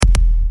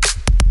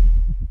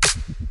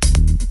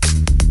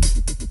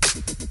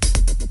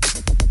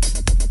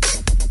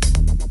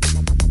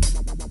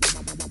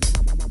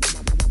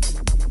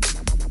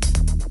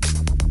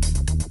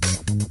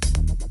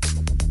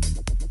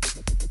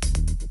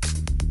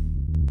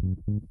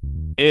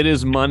It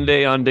is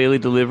Monday on Daily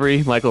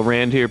Delivery. Michael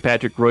Rand here,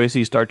 Patrick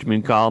Reusse, Star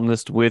Tribune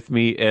columnist, with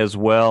me as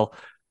well.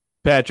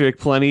 Patrick,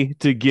 plenty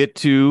to get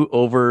to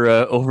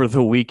over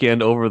the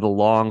weekend, over the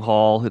long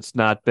haul. It's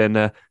not been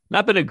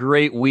a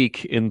great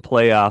week in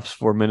playoffs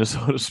for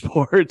Minnesota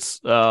sports.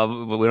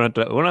 But we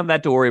don't have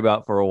that to worry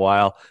about for a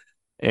while.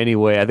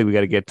 Anyway, I think we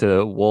got to get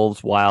to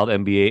Wolves, Wild,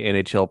 NBA,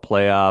 NHL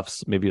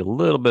playoffs, maybe a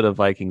little bit of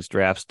Vikings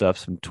draft stuff,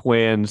 some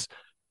Twins.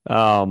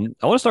 I want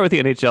to start with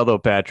the NHL though,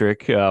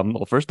 Patrick.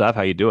 Well, first off,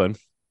 how you doing?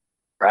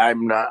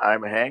 I'm not.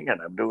 I'm hanging.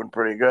 I'm doing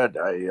pretty good.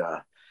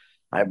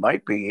 I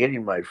might be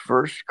hitting my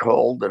first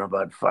cold in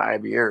about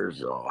 5 years.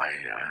 So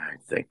I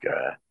think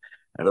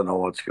I don't know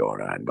what's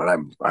going on, but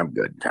I'm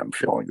good. I'm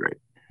feeling great.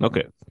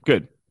 Okay,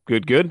 good,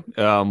 good, good.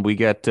 We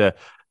got.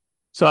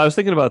 So I was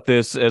thinking about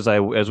this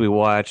as we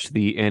watched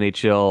the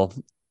NHL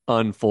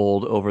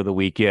unfold over the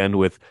weekend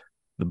with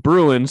the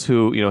Bruins,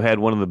 who had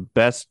one of the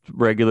best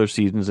regular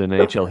seasons in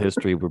NHL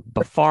history, were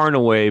far and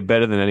away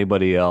better than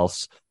anybody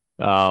else.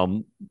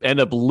 End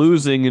up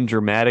losing in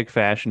dramatic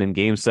fashion in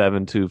Game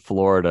Seven to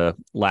Florida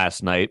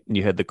last night. And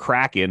you had the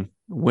Kraken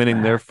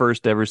winning their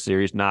first ever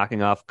series,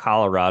 knocking off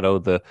Colorado,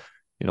 the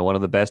one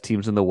of the best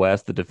teams in the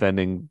West, the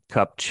defending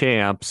Cup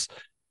champs.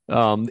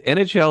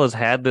 NHL has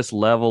had this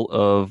level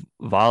of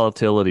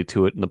volatility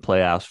to it in the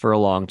playoffs for a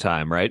long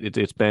time, right?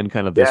 It's been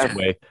kind of this Yes.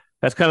 way.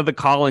 That's kind of the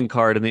calling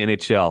card in the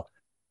NHL.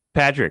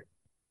 Patrick,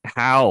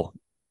 how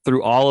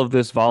through all of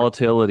this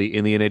volatility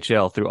in the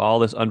NHL, through all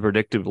this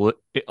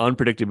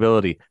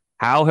unpredictability,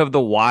 how have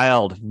the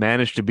Wild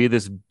managed to be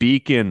this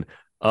beacon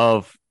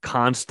of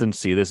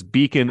constancy, this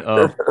beacon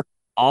of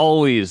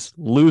always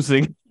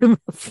losing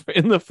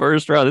in the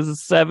first round? This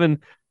is seven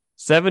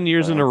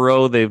years in a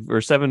row they've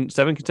or seven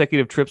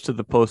consecutive trips to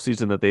the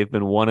postseason that they've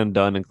been one and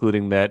done,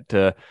 including that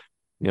the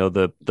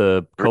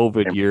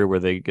COVID year where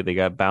they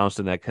got bounced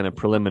in that kind of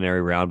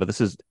preliminary round. But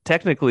this is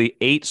technically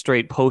eight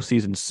straight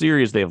postseason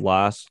series they've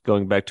lost,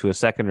 going back to a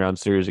second round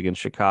series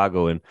against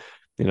Chicago and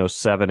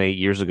 7, 8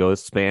 years ago. It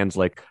spans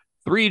like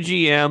three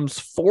GMs,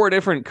 four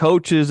different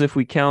coaches if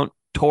we count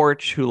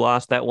Torch, who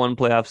lost that one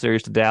playoff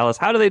series to Dallas.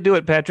 How do they do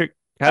it, Patrick?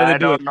 How do they I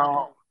do it? don't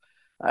know.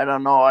 I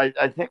don't know. I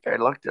think I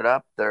looked it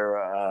up.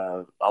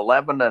 They're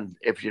 11, and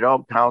if you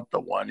don't count the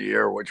 1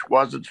 year, which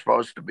wasn't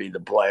supposed to be the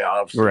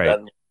playoffs, and Right.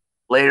 then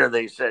later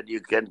they said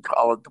you can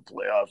call it the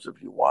playoffs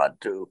if you want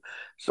to.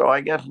 So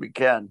I guess we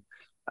can.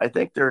 I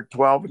think they're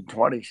 12 and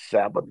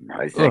 27.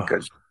 I think Ugh.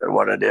 is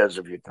what it is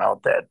if you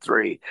count that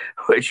three,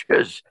 which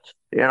is,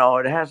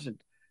 it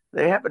hasn't.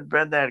 They haven't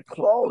been that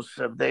close.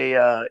 Have they?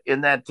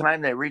 In that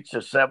time, they reached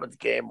the seventh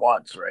game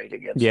once, right,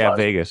 against Yeah, Las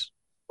Vegas.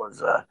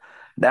 was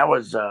that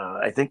was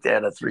I think they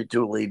had a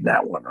 3-2 lead in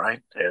that one, right?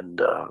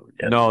 No,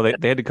 And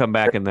they had to come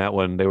back in that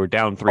one. They were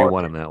down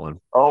 3-1 in that one.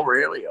 oh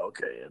really?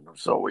 Okay. And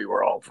so we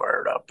were all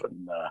fired up,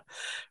 and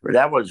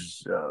that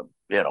was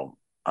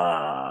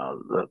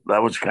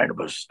that was kind of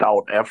a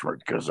stout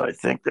effort because I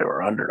think they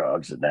were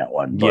underdogs in that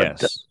one.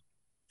 But Yes.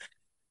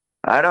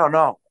 I don't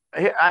know.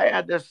 I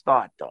had this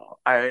thought though.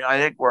 I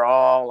think we're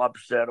all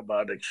upset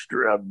about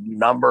a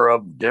number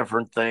of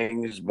different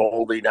things.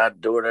 Boldy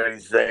not doing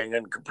anything,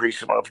 and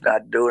Kaprizov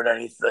not doing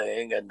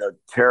anything, and the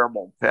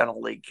terrible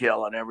penalty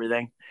kill and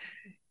everything.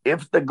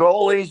 If the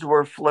goalies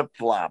were flip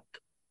flopped,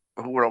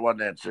 who would have won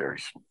that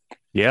series?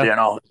 Yeah.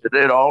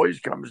 It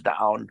always comes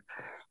down.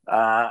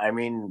 I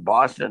mean,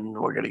 Boston.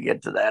 We're going to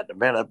get to that in a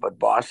minute, but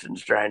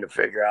Boston's trying to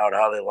figure out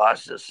how they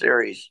lost this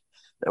series.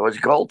 That was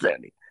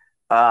goaltending.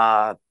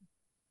 Uh,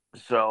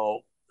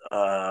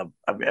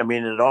 I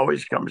mean, it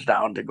always comes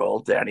down to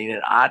goaltending.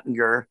 And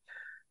Ottinger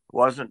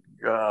wasn't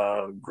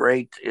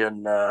great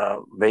in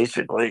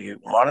basically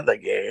one of the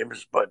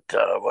games, but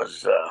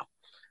was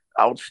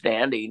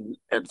outstanding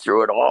and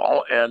through it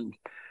all. And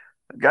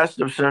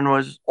Gustafson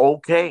was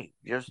okay,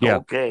 just Yeah.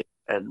 okay.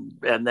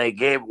 And they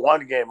gave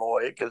one game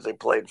away because they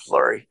played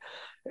Flurry,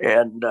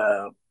 and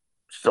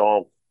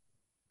so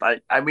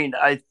I mean,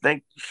 I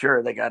think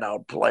sure they got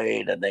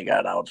outplayed and they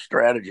got out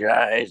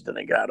strategized and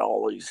they got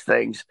all these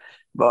things.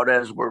 But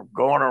as we're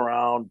going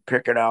around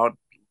picking out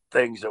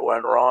things that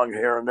went wrong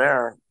here and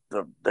there,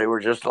 they were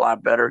just a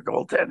lot better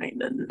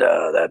goaltending, and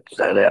that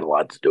had a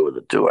lot to do with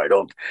it too. I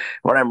don't.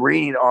 When I'm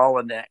reading all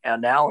in the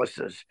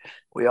analysis,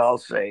 we all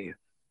say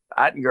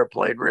Ottinger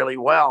played really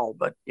well,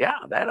 but yeah,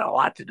 that had a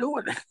lot to do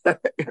with it.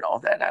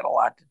 That had a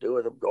lot to do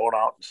with him going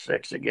out in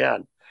six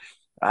again.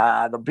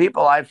 The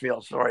people I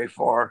feel sorry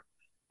for,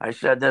 I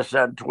said this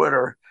on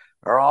Twitter,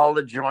 are all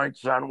the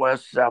joints on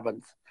West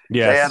 7th. They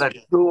had Yes.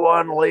 a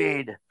 2-1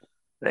 lead.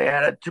 They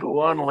had a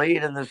 2-1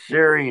 lead in the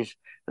series.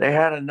 They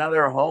had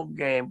another home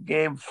game,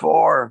 game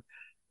four,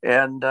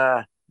 and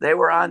they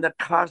were on the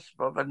cusp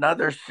of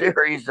another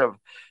series of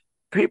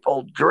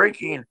people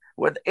drinking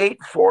with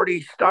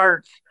 8:40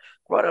 starts.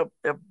 What a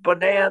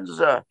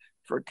bonanza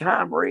for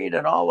Tom Reed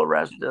and all the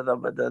rest of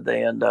them, that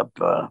they end up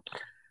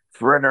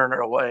frittering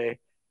it away.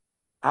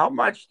 How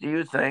much do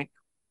you think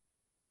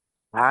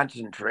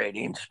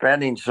concentrating,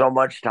 spending so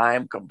much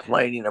time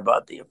complaining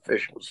about the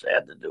officials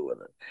had to do with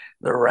it.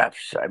 The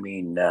refs. I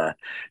mean,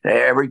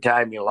 every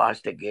time you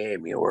lost a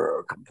game, you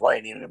were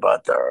complaining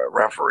about the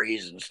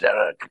referees instead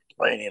of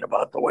complaining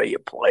about the way you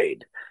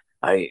played.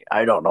 I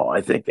don't know.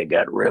 I think they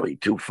got really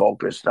too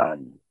focused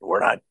on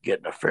we're not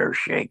getting a fair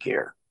shake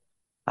here.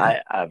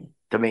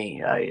 To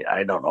me,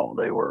 I don't know.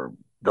 They were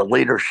the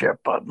leadership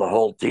of the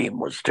whole team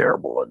was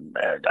terrible, and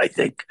I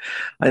think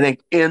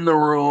in the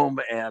room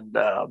and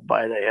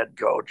by the head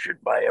coach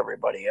and by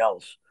everybody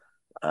else,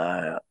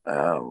 and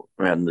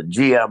the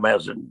GM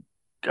has an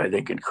I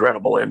think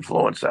incredible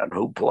influence on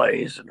who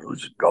plays and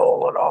who's in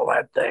goal and all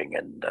that thing.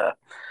 And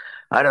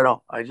I don't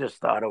know. I just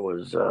thought it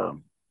was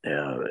from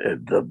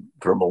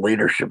a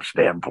leadership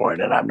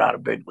standpoint, and I'm not a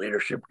big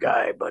leadership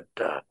guy, but.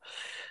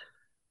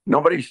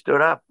 Nobody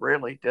stood up,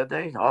 really, did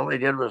they? All they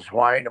did was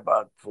whine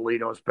about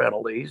Foligno's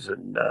penalties,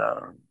 and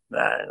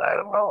I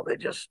don't know. They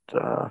just,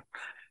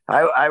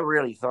 I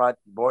really thought,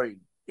 boy,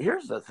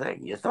 here's the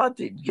thing: you thought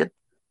they'd get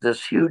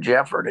this huge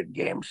effort in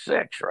Game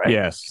 6, right?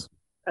 Yes.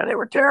 And they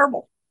were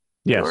terrible.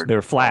 They Yes, were,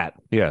 they're flat.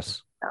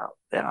 Yes.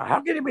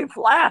 how can you be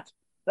flat?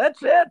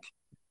 That's it.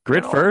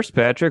 Grit first,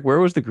 Patrick. Where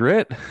was the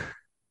grit?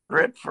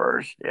 Grit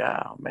first.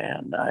 Yeah,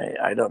 man.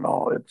 I don't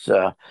know.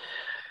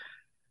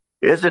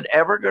 Is it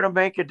ever going to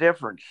make a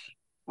difference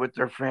with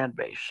their fan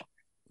base?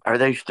 Are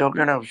they still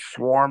going to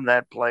swarm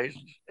that place,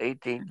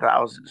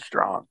 18,000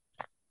 strong?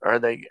 Are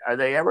they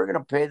ever going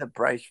to pay the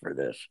price for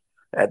this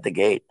at the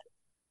gate?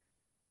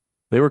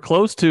 They were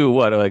close to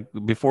what, like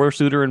before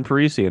Suter and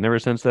Parisi, and ever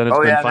since then it's Oh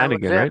been yeah, that fine was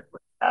again, it.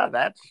 right?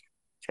 That's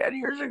 10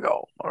 years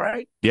ago. All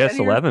right, Yes,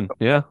 10 years, 11.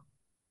 Yeah.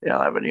 yeah,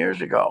 11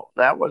 years ago.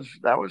 That was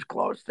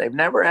close. They've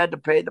never had to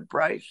pay the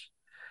price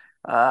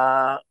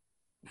uh,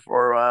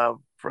 for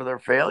their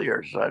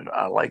failures.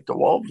 Like the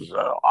Wolves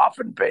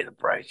often pay the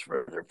price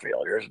for their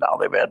failures. Now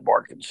they've had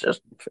more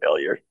consistent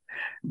failures,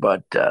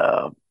 but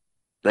I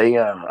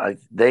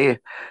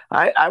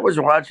was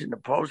watching the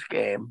post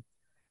game.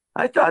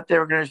 I thought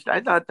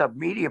the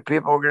media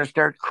people were gonna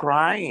start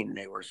crying.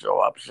 They were so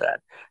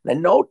upset.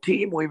 And no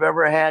team we've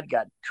ever had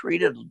got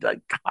treated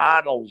like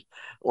coddled,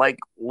 like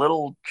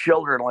little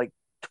children, like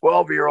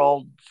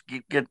 12-year-olds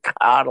get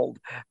coddled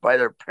by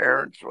their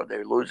parents when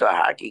they lose a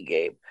hockey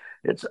game.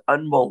 It's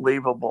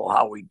unbelievable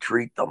how we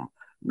treat them.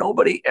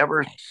 Nobody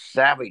ever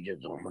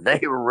savages them.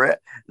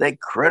 They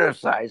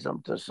criticize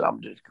them to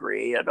some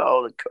degree, and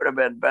oh, it could have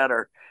been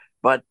better.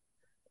 But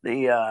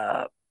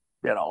the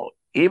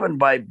even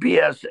by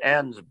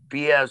BSN's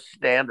BS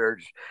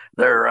standards,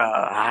 their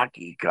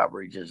hockey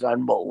coverage is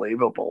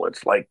unbelievable.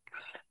 It's like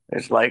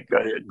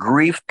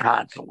grief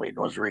counseling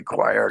was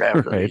required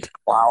after Right. these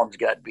clowns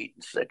got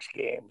beaten 6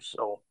 games.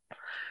 So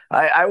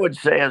I would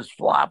say, as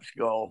flops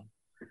go,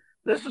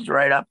 this is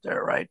right up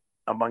there, right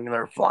among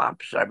their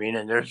flops. I mean,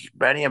 and there's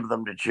many of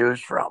them to choose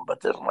from,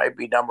 but this might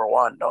be number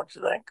one, don't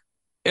you think?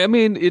 I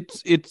mean,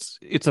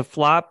 it's a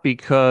flop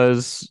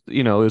because,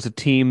 it was a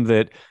team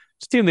they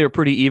were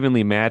pretty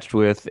evenly matched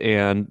with,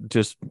 and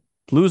just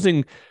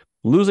losing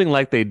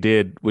like they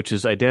did, which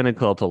is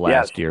identical to Yes,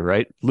 last year,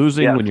 right?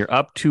 Losing yes, when you're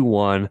up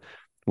 2-1,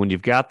 when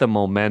you've got the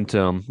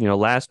momentum.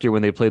 Last year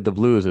when they played the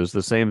Blues, it was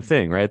the same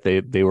thing, right?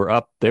 They were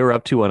up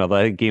 2-1.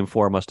 I think game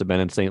 4 must have been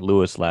in St.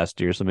 Louis last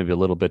year, so maybe a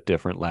little bit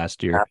different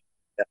last year.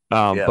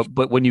 yes.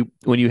 But when you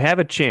have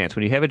a chance,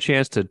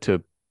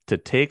 to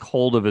take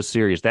hold of a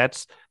series,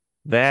 that's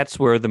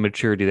where the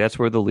maturity, that's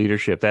where the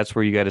leadership, that's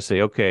where you got to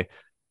say, okay,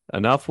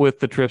 enough with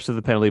the trips to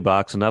the penalty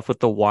box, enough with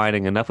the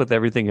whining, enough with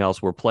everything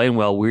else. We're playing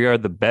well. We are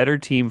the better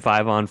team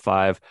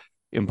 5-on-5.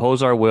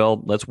 Impose our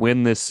will. Let's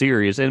win this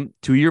series. And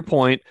to your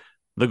point,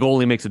 the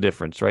goalie makes a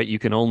difference, right? You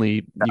can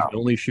only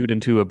shoot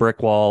into a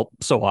brick wall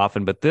so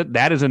often, but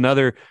that is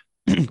another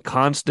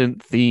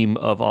constant theme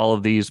of all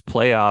of these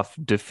playoff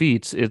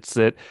defeats. It's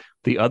that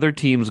the other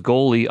team's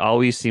goalie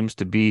always seems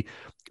to be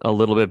a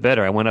little bit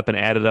better. I went up and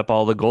added up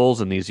all the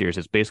goals in these years.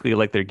 It's basically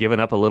like they're giving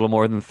up a little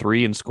more than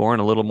 3 and scoring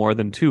a little more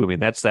than 2. I mean,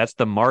 that's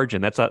the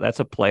margin. That's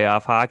a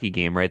playoff hockey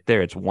game right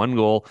there. It's one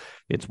goal,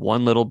 it's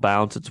one little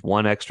bounce, it's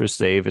one extra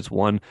save, it's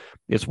one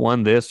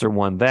this or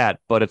one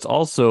that, but it's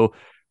also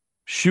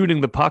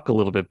shooting the puck a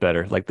little bit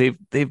better. Like they've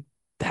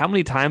how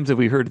many times have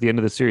we heard at the end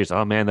of the series,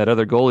 oh man, that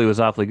other goalie was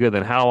awfully good.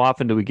 Then how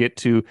often do we get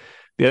to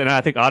and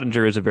I think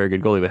Ottinger is a very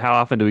good goalie, but how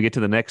often do we get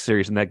to the next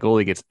series and that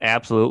goalie gets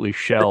absolutely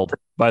shelled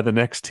by the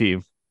next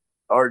team?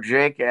 Or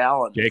Jake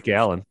Allen. Jake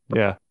Allen.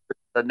 Yeah.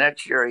 The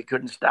next year, he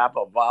couldn't stop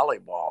a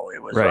volleyball.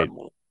 It was Right.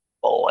 unbelievable.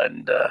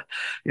 And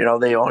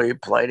they only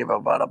played him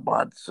about a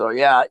month. So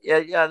yeah, yeah,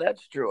 yeah,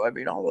 that's true. I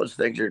mean, all those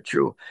things are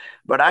true.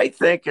 But I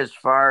think, as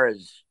far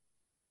as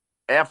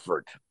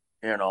effort,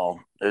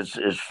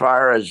 as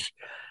far as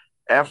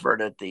effort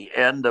at the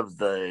end of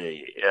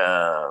the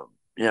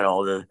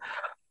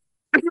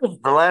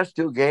last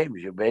 2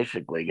 games, you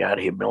basically got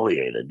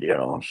humiliated.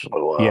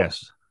 So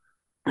Yes.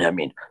 I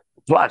mean,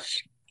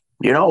 plus,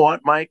 you know what,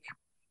 Mike?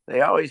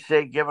 They always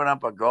say giving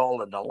up a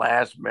goal in the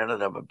last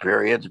minute of a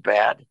period's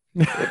bad.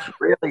 It's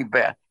really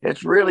bad.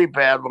 It's really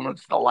bad when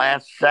it's the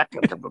last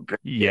second of a period.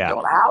 Yeah.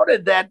 How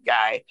did that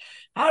guy?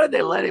 How did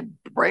they let him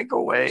break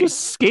away Just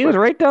skated with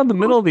right down the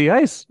middle of the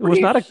ice.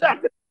 3 seconds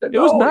to It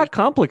was go? not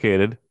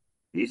complicated.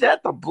 He's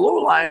at the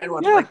blue line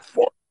with Yeah. like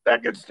 4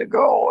 seconds to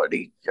go,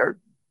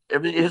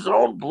 and his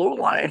own blue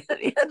line, and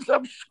he ends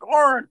up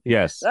scoring.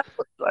 Yes. That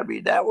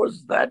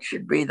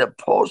should be the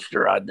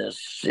poster on this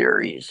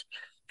series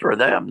for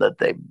them that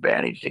they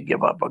managed to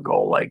give up a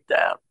goal like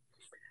that.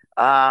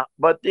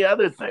 But the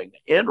other thing,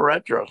 in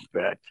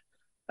retrospect,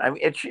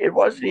 it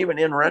wasn't even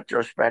in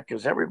retrospect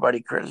because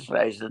everybody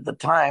criticized at the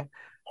time.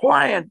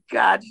 Why in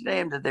God's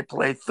name did they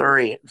play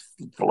Fleury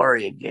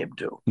in game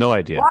two? No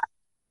idea. Why?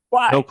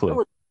 No Why? It clue.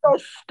 was so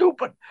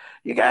stupid.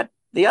 You got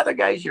the other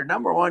guy's your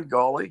number one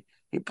goalie.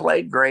 He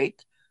played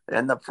great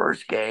in the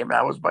first game.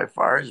 That was by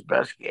far his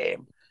best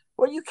game.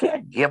 Well, you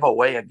can't give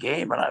away a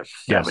game in a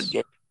seven Yes.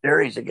 game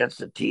series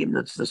against a team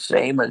that's the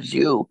same as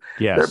you.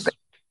 They're Yes.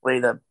 basically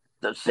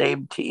the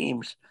same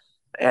teams.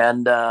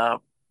 And the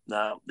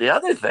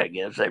other thing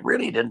is they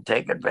really didn't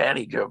take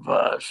advantage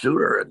of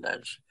Suter in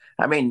this.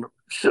 I mean,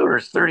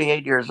 Suter's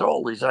 38 years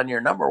old. He's on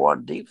your number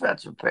one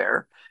defensive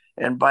pair.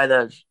 And by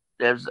the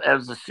as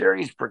the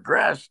series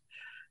progressed,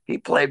 he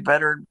played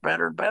better and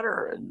better and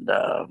better. And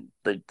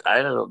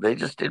I don't know, they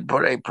just didn't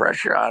put any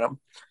pressure on him.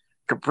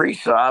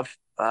 Kaprizov,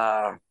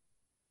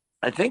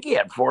 I think he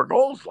had 4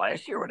 goals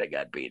last year when they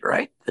got beat.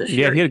 Right this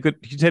Yeah, year,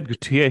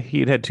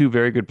 he'd had two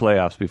very good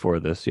playoffs before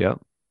this. Yeah.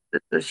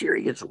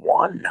 he gets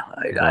one.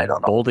 I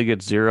don't know. Boldy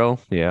gets zero.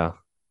 Yeah.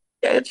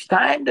 It's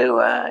time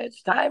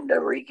to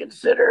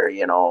reconsider.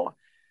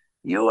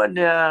 You and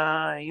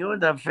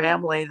the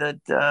family that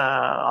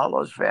all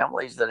those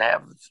families that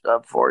have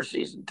 4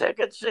 season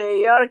tickets, say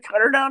you ought to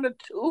cut her down to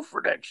 2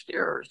 for next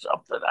year or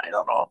something. I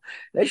don't know.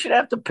 They should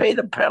have to pay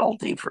the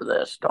penalty for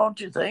this, don't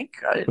you think?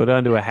 Go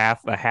down to a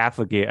half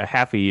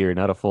a year,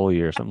 not a full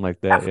year, something like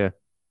that. Half, Yeah.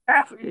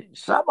 half,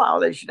 somehow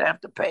they should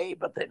have to pay,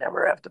 but they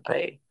never have to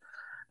pay.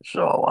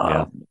 So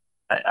Yeah.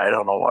 I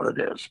don't know what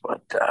it is,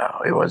 but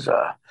it was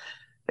the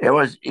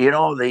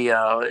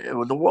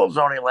Wolves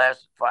only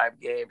lasted 5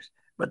 games,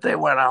 but they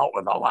went out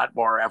with a lot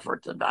more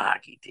effort than the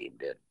hockey team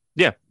did.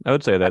 Yeah, I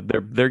would say that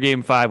their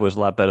game five was a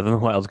lot better than the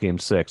Wild's game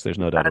six. There's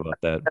no doubt about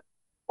that.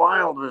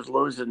 Wild was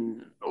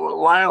losing.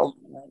 Wild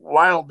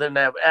didn't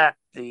have act.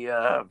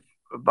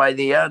 By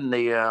the end,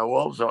 the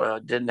Wolves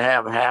didn't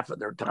have half of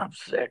their top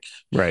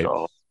six. Right.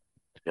 So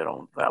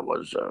that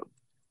was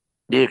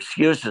the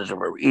excuses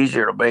were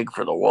easier to make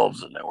for the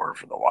Wolves than they were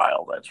for the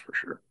Wild. That's for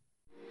sure.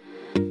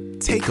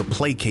 Take a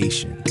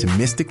playcation to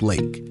Mystic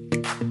Lake.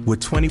 With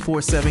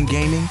 24/7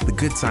 gaming, the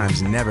good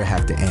times never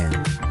have to end.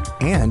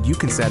 And you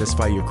can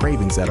satisfy your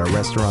cravings at our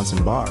restaurants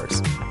and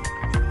bars.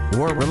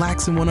 Or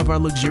relax in one of our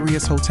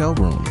luxurious hotel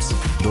rooms.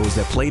 Those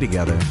that play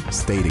together,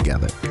 stay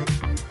together.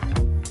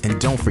 And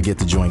don't forget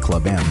to join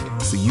Club M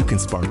so you can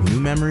spark new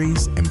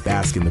memories and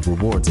bask in the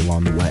rewards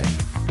along the way.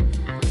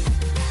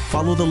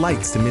 Follow the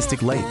lights to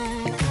Mystic Lake,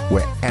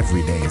 where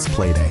every day is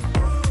playday.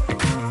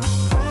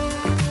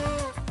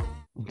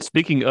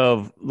 Speaking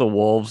of the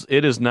Wolves,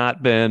 it has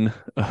not been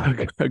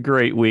a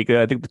great week.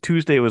 I think the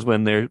Tuesday was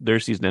when their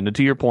season ended.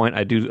 To your point,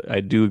 I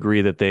do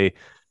agree that they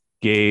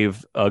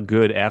gave a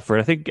good effort.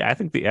 I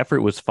think the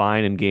effort was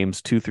fine in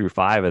games 2 through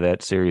 5 of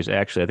that series.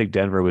 Actually, I think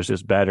Denver was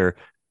just better.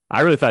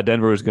 I really thought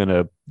Denver was going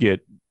to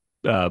get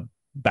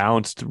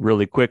bounced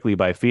really quickly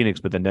by Phoenix,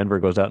 but then Denver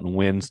goes out and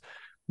wins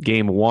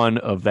game 1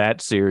 of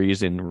that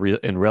series in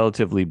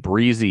relatively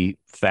breezy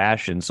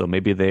fashion. So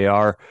maybe they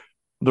are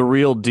the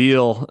real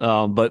deal.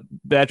 But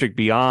Patrick,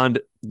 beyond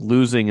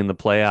losing in the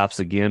playoffs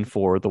again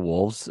for the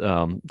Wolves,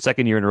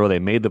 second year in a row they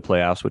made the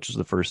playoffs, which is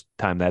the first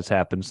time that's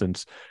happened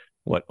since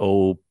what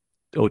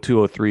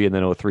 0203 and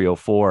then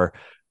 0304.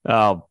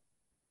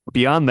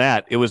 Beyond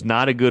that, it was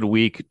not a good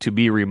week to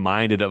be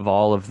reminded of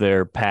all of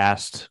their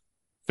past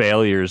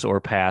failures or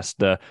past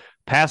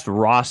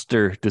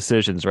roster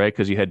decisions, right?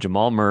 Because you had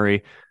Jamal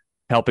Murray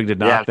helping to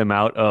knock them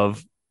out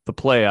of the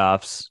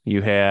playoffs.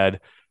 You had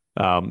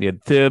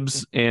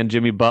Thibs and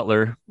Jimmy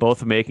Butler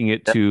both making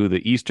it to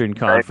the Eastern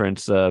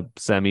Conference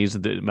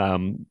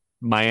semis.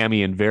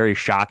 Miami in very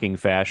shocking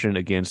fashion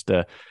against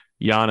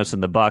Giannis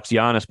and the Bucks.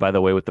 Giannis, by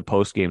the way, with the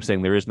post game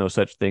saying there is no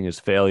such thing as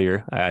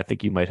failure. I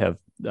think you might have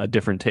a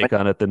different take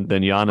on it than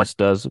Giannis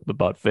does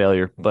about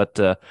failure. But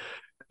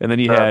and then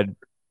you had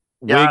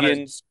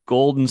Wiggins,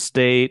 Golden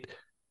State,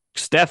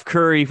 Steph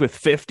Curry with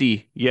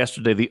 50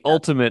 yesterday. The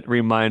ultimate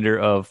reminder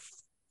of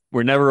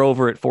we're never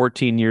over it.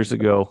 14 years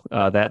ago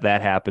that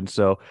happened.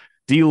 So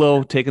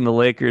D'Lo taking the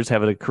Lakers,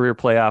 having a career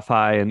playoff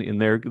high in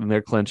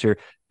their clincher.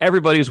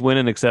 Everybody's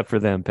winning except for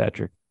them,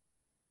 Patrick.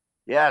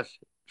 Yes,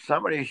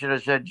 somebody should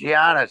have said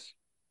Giannis.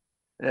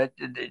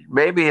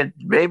 Maybe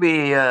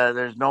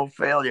there's no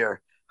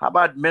failure. How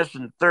about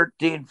missing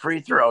 13 free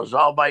throws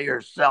all by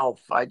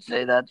yourself? I'd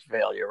say that's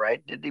failure,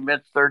 right? Did he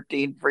miss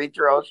 13 free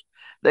throws?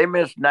 They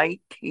missed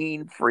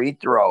 19 free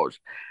throws,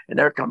 and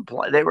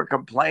they were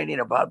complaining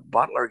about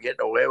Butler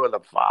getting away with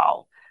a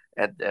foul.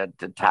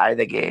 to tie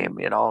the game,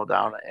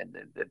 down and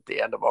at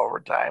the end of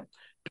overtime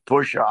to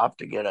push off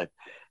to get a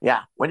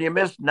yeah. When you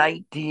miss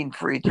 19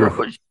 free throws,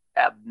 Oof. you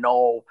have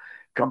no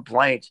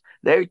complaints.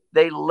 They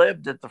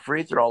lived at the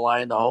free throw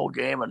line the whole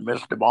game and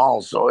missed them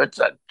all, so it's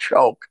a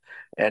choke.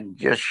 And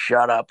just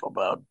shut up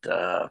about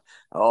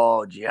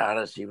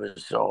Giannis. He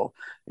was so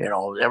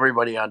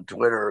everybody on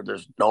Twitter.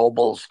 This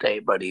noble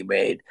statement he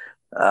made.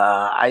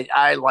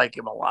 I like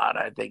him a lot.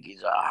 I think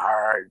he's a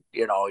hard,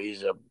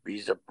 he's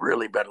a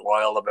really been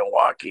loyal to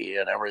Milwaukee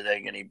and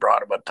everything, and he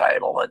brought him a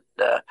title.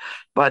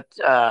 But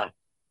yeah,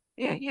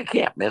 you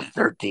can't miss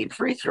 13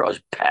 free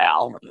throws,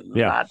 pal.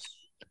 Yeah.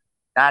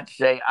 Not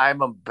say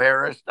I'm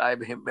embarrassed,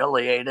 I'm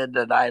humiliated,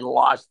 and I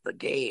lost the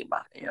game.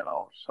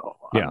 So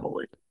Yeah.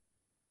 unbelievable.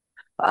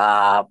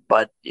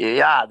 But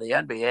yeah, the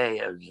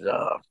NBA is.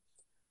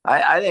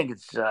 I think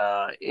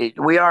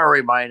we are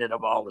reminded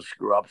of all the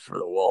screw ups for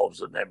the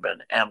Wolves, and they've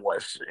been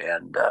endless.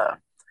 And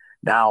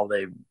now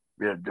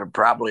they're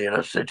probably in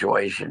a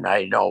situation.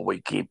 I know we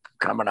keep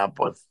coming up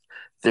with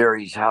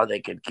theories how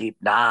they could keep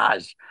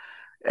Nas.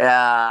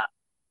 Uh,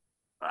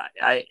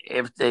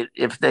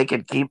 if they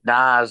could keep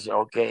Nas,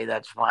 okay,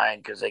 that's fine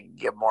because they can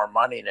give more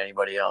money than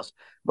anybody else.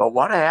 But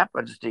what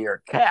happens to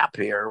your cap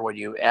here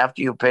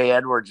after you pay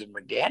Edwards and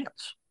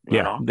McDaniels?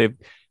 Yeah.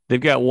 They've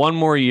got one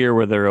more year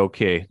where they're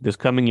okay. This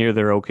coming year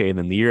they're okay, and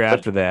then the year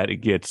after that it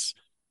gets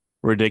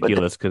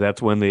ridiculous because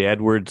that's when the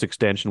Edwards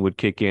extension would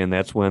kick in.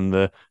 That's when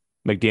the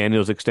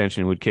McDaniels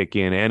extension would kick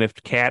in. And if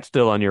Cat's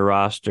still on your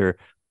roster,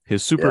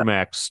 his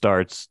supermax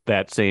starts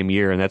that same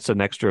year, and that's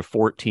an extra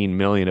 $14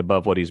 million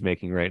above what he's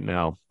making right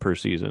now per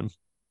season.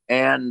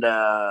 And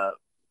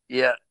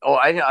yeah,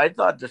 I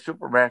thought the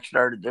supermax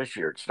started this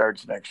year. It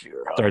starts next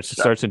year. Huh?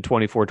 Starts in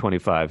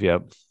 24-25.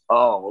 Yep.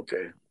 Oh,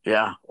 okay.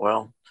 Yeah.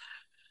 Well,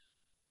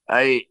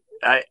 I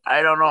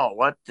don't know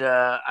what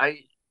I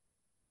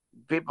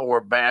people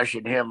were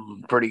bashing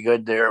him pretty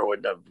good there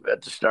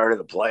at the start of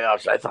the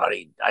playoffs. I thought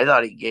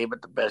he gave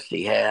it the best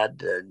he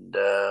had, and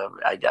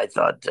I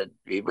thought that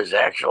he was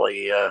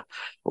actually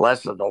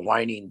less of the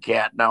whining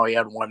cat. Now he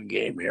had one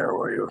game here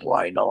where he was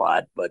whining a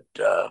lot, but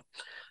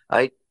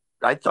I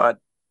I thought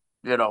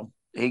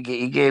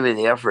he gave me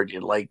the effort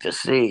you'd like to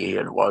see.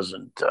 It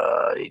wasn't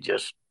he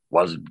just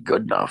wasn't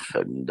good enough,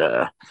 and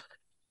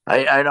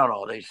I don't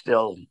know. They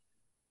still.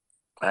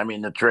 I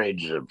mean, the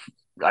trades have.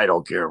 I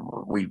don't care.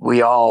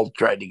 We all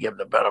tried to give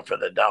the benefit of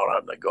the doubt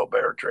on the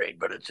Gobert trade,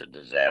 but it's a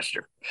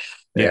disaster.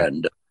 Yeah.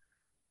 And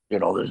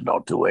there's no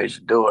two ways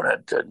of doing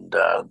it. And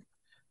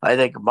I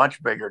think a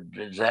much bigger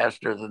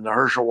disaster than the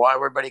Herschel Walker.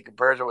 Everybody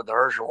compares it with the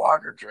Herschel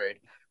Walker trade.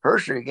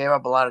 Herschel, you gave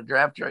up a lot of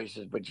draft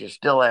choices, but you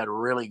still had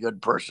really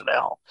good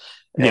personnel,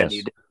 and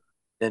you Yes.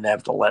 didn't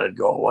have to let it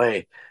go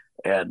away.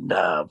 And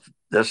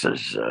this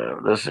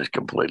is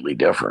completely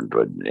different.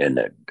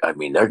 I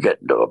mean, they're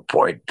getting to a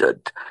point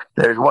that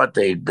there's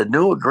the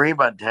new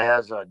agreement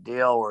has a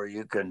deal where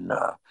you can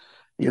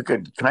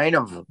kind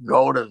of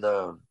go to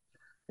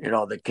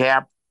the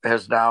cap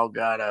has now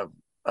got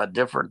a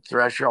different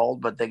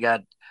threshold, but they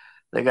got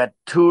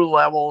two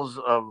levels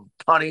of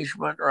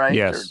punishment, right?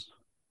 There's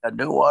Yes. a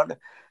new one,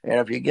 and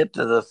if you get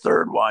to the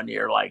third one,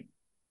 you're like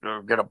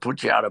they're going to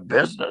put you out of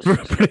business.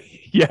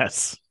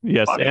 Yes.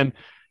 And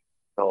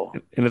So,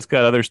 it's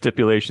got other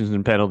stipulations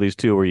and penalties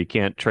too, where you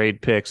can't trade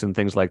picks and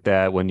things like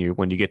that when you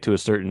get to a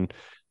certain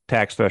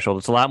tax threshold.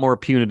 It's a lot more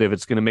punitive.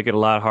 It's going to make it a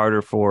lot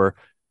harder for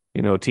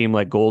a team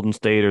like Golden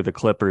State or the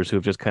Clippers,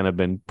 who've just kind of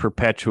been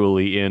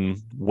perpetually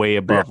in way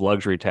above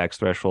luxury tax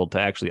threshold, to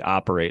actually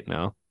operate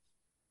now.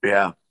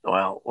 yeah,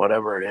 well,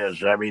 whatever it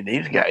is. I mean,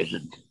 these guys.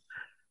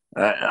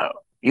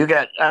 You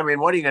got. I mean,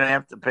 what are you going to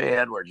have to pay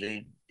Edwards?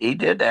 He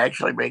did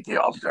actually make the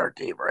All-Star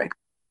team, right?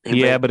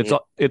 But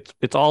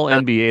it's all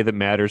NBA that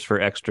matters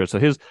for extra. So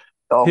his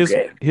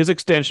Okay. his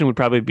extension would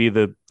probably be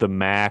the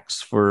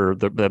max for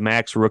the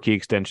max rookie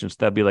extension. So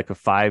that'd be like a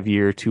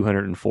 5-year,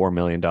 $204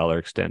 million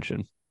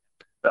extension.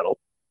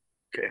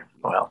 Okay.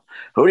 Well,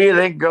 who do you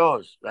think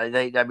goes? I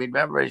mean,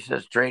 remember he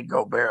says trade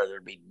Gobert.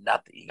 There'd be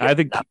nothing.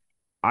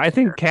 I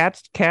think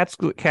Cat's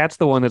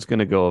the one that's going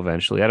to go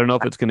eventually. I don't know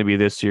if it's going to be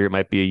this year. It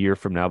might be a year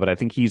from now, but I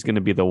think he's going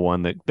to be the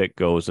one that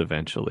goes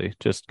eventually.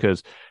 Just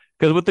because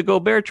with the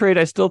Gobert trade,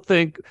 I still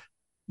think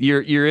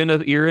you're in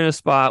a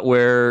spot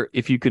where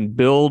if you can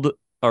build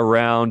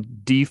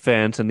around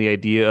defense and the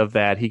idea of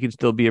that, he can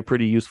still be a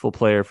pretty useful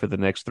player for the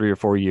next 3 or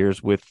 4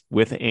 years with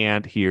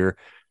Ant here.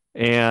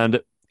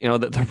 And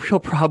the real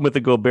problem with the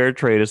Gobert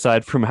trade,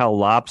 aside from how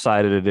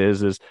lopsided it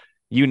is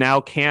you now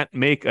can't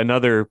make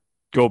another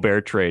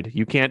Gobert trade.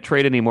 You can't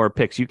trade any more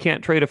picks. You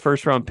can't trade a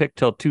first round pick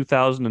till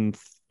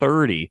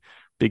 2030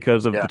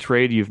 because of the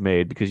trade you've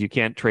made, because you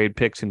can't trade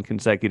picks in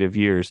consecutive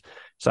years.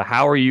 So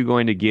how are you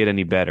going to get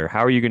any better?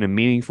 How are you going to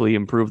meaningfully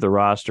improve the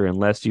roster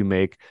unless you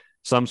make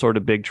some sort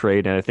of big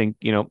trade? And I think,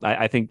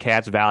 I think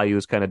Cat's value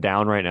is kind of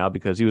down right now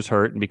because he was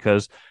hurt and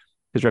because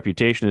his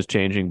reputation is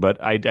changing. But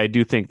I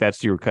do think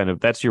that's your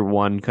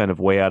one kind of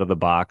way out of the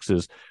box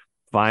is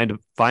find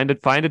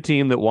a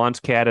team that wants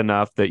Cat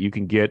enough that you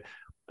can get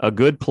a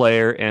good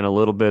player and a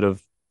little bit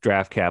of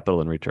draft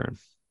capital in return.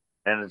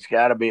 And it's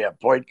got to be a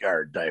point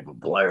guard type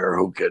of player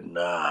who can,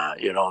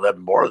 that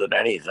more than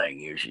anything,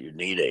 you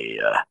need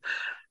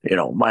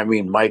I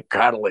mean, Mike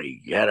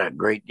Conley had a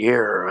great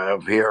year.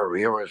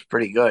 Here was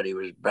pretty good. He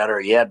was better.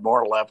 He had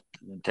more left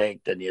in the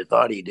tank than you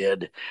thought he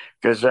did,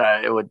 because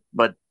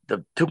But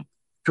the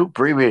two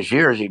previous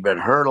years he'd been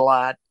hurt a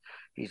lot.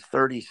 He's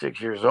 36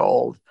 years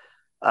old,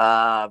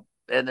 and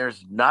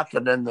there's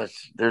nothing in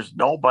this. There's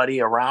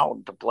nobody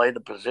around to play the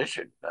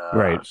position.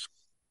 Right.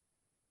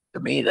 To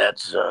me,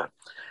 that's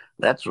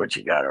what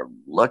you got to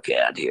look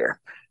at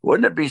here.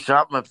 Wouldn't it be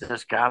something if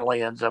this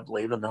Conley ends up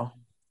leaving though?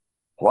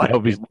 That What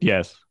would be,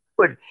 yes.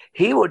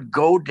 he would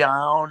go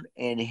down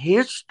in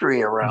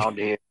history around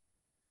here.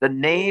 The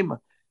name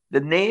the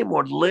name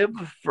would live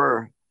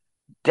for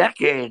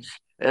decades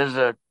as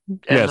a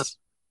Yes.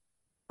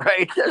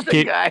 right as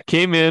a guy.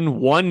 Came in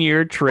 1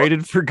 year,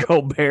 traded for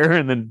Gobert,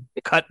 and then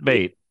cut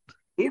bait.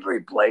 He'd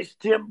replace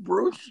Tim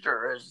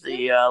Brewster as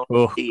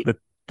Oh,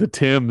 the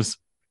Tims.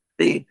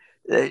 the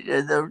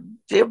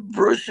Tim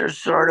Brewster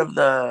sort of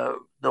the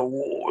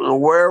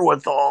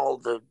wherewithal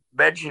to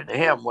mention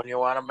him when you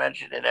want to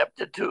mention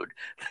ineptitude.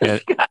 And,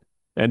 This guy,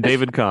 and this,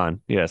 David Kahn.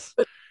 Yes.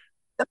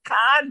 the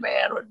con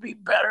man would be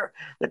better.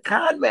 The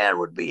con man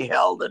would be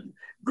held in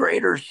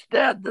greater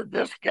stead than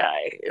this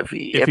guy If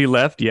he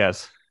left,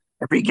 yes.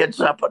 if he gets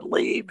up and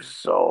leaves.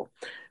 So,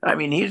 I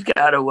mean, he's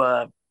got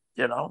to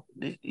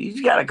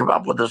come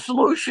up with a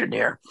solution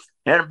here.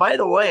 And by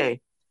the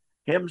way,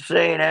 him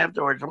saying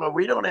afterwards, well,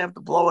 we don't have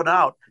to blow it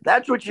out.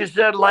 That's what you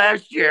said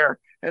last year.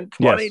 And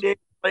 20 Yes. days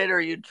later,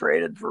 you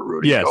traded for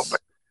Rudy Yes.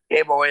 Gobert,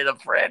 gave away the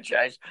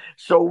franchise.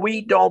 So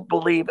we don't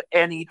believe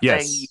anything you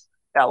Yes.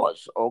 tell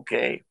us,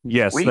 okay?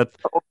 Yes. We don't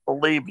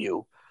believe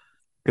you.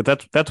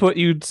 Because that's what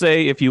you'd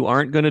say if you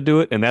aren't going to do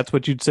it, and that's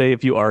what you'd say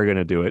if you are going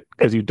to do it.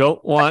 Because you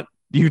don't want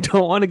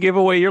to give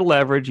away your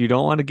leverage. You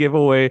don't want to give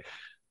away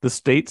the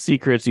state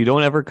secrets. You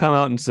don't ever come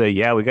out and say,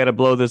 "Yeah, we got to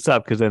blow this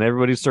up," because then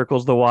everybody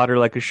circles the water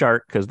like a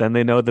shark. Because then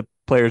they know the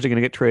players are going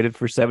to get traded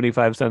for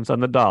 75 cents on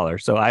the dollar.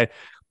 So I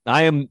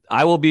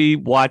will be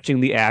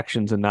watching the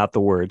actions and not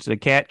the words. The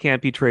cat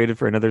can't be traded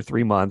for another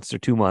 3 months or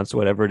 2 months,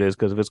 whatever it is,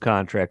 because of his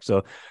contract.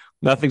 So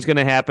nothing's going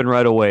to happen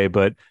right away,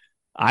 but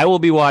I will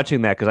be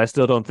watching that because I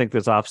still don't think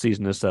this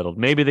offseason is settled.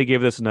 Maybe they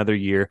give this another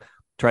year,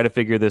 try to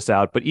figure this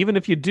out. But even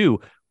if you do,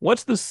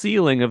 what's the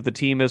ceiling of the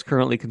team as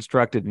currently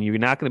constructed? And you're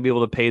not going to be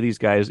able to pay these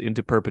guys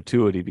into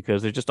perpetuity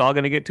because they're just all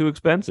going to get too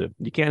expensive.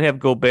 You can't have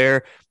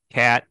Gobert,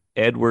 Cat,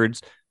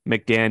 Edwards,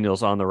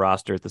 McDaniels on the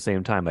roster at the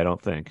same time, I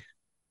don't think.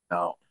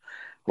 No.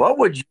 What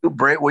would you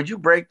break? Would you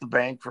break the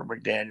bank for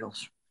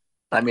McDaniels?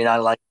 I mean, I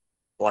like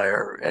the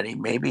player,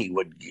 and maybe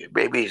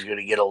he's going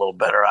to get a little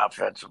better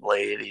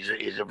offensively, and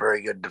he's a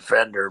very good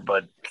defender.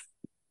 But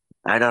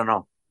I don't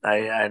know.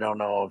 I don't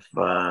know if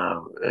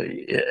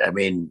I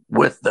mean,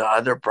 with the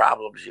other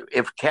problems,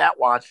 if Cat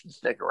wants to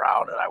stick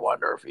around, and I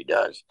wonder if he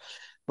does.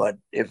 But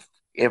if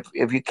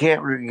you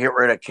can't get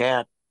rid of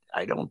Cat,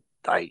 I don't.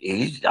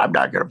 I'm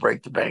not going to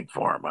break the bank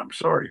for him. I'm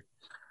sorry.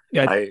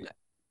 Yeah, I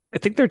I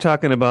think they're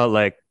talking about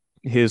like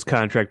his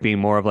contract being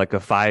more of like a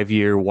 5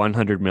 year,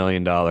 $100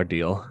 million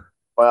deal.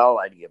 Well,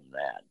 I'd give him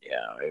that.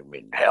 Yeah, I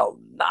mean, hell,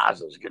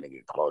 Nas is going to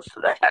get close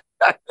to that.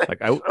 Like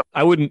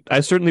I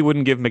certainly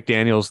wouldn't give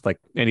McDaniels like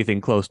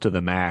anything close to the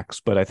max,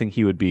 but I think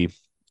he would be.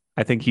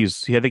 I think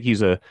he's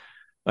he's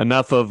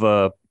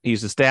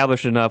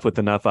established enough with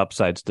enough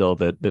upside still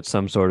that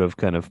some sort of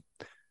kind of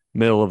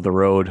middle of the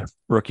road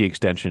rookie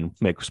extension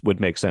would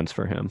make sense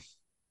for him.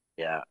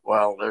 Yeah,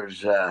 well,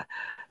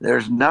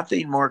 there's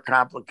nothing more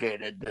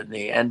complicated than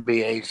the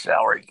NBA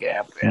salary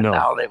cap, and No,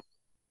 now they've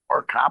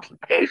more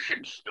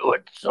complications to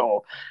it.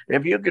 So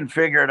if you can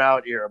figure it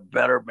out, you're a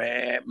better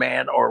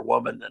man or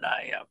woman than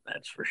I am.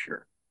 That's for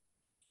sure.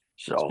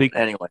 So speak.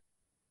 anyway,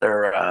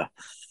 they're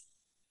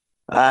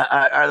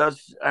are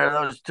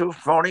those two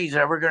phonies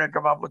ever going to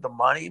come up with the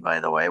money?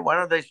 By the way, when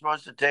are they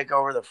supposed to take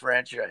over the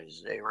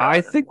franchise? I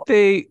think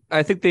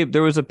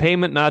there was a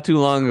payment not too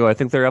long ago. I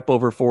think they're up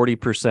over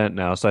 40%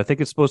 now. So I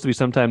think it's supposed to be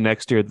sometime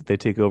next year that they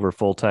take over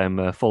full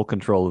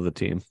control of the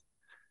team.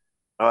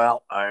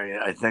 Well,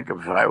 I think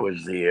if I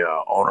was the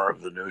owner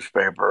of the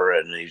newspaper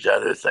and these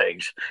other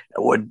things,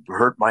 it wouldn't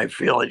hurt my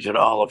feelings at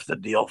all if the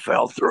deal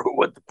fell through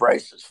with the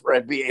prices for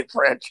NBA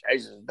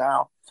franchises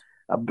now.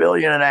 $1.5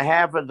 billion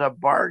is a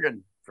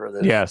bargain for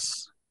this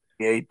Yes.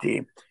 NBA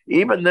team,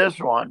 even this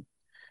one.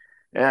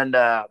 And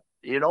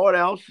you know what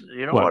else?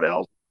 You know What? what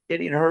else?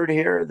 Getting hurt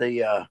here.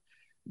 The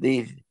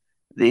the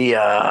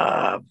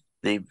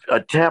the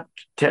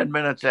attempt 10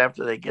 minutes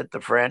after they get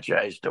the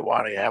franchise to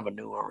want to have a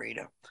new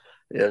arena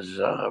is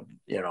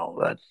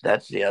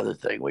that's the other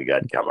thing we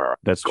got coming around.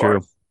 That's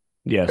true. Because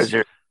Yes.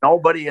 there's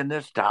nobody in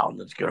this town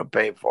that's going to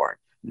pay for it.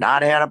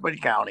 Not Hennepin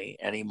County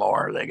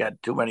anymore. They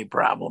got too many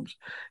problems.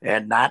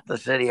 And not the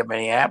city of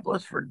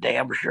Minneapolis for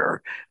damn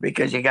sure,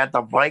 because you got the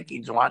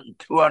Vikings wanting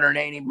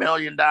 $280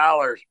 million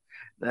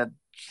that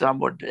some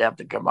would have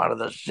to come out of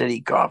the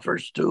city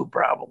coffers too,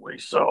 probably.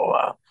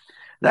 So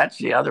that's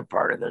the other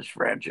part of this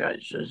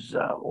franchise is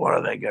what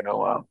are they going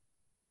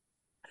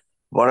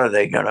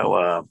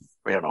to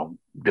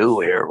do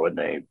here when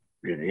they're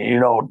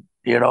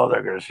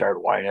going to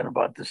start whining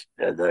about this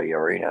the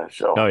arena. Oh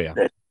So yeah.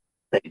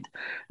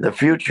 the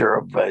future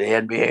of the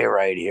NBA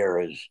right here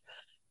is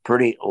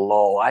pretty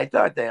low. I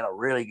thought they had a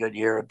really good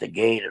year at the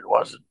gate. It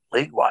wasn't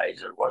league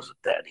wise, it wasn't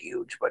that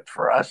huge, but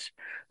for us,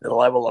 the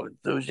level of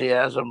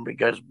enthusiasm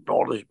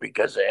only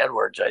because of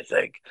Edwards, I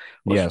think,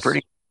 was Yes.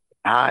 pretty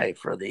high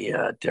for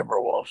the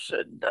Timberwolves,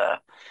 and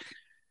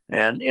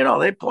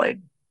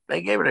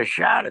they gave it a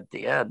shot at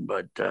the end,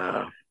 but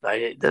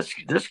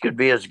this could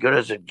be as good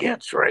as it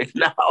gets right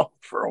now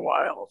for a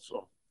while.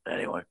 So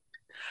anyway,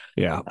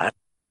 Yeah. I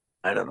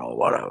I don't know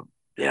what a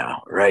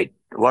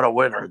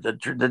winner.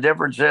 The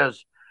difference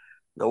is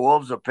the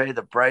Wolves will pay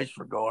the price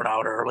for going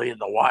out early, and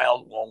the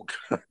Wild won't.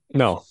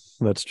 No,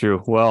 that's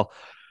true. Well,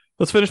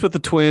 let's finish with the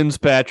Twins,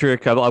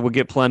 Patrick. I will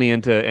get plenty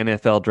into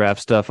NFL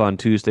draft stuff on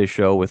Tuesday's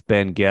show with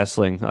Ben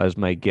Gessling as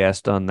my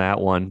guest on that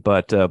one.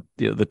 But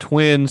the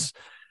Twins,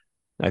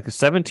 like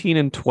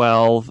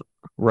 17-12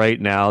 right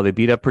now. They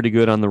beat up pretty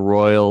good on the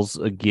Royals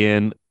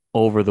again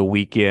over the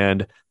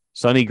weekend.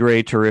 Sonny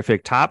Gray,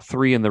 terrific. Top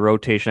three in the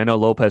rotation. I know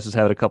Lopez has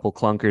had a couple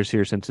clunkers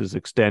here since his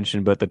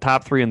extension, but the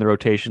top three in the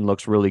rotation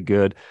looks really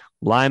good.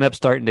 Lineup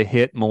starting to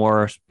hit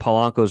more.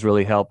 Polanco's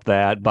really helped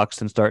that.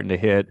 Buxton starting to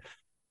hit.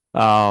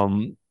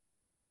 Um,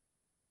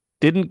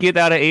 didn't get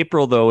out of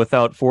April, though,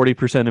 without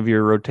 40% of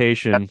your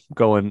rotation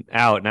going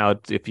out. Now,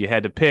 if you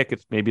had to pick,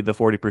 it's maybe the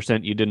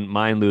 40% you didn't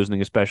mind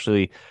losing,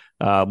 especially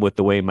with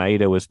the way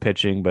Maeda was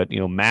pitching. But,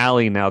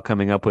 Malley now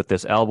coming up with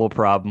this elbow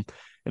problem.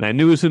 And I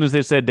knew as soon as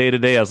they said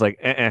day-to-day, I was like,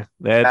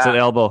 that's an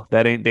elbow.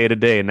 That ain't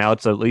day-to-day. And now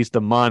it's at least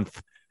a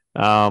month.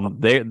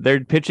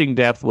 Their pitching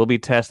depth will be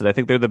tested. I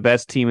think they're the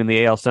best team in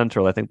the AL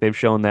Central. I think they've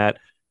shown that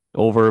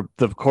over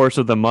the course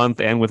of the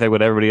month and with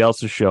what everybody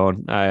else has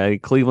shown.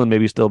 Cleveland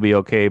maybe still be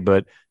okay,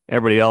 but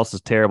everybody else is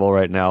terrible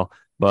right now.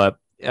 But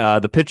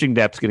the pitching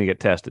depth is going to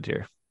get tested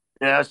here.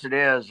 Yes, it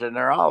is, and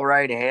they're all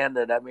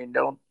right-handed. I mean,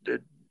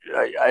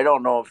 I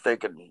don't know if they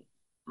can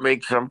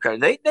make some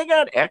kind. They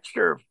got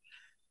extra.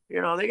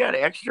 They got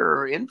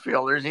extra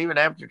infielders even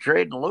after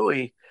trading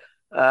Louis.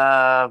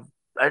 I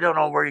don't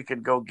know where you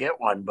can go get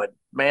one, but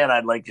man,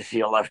 I'd like to see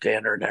a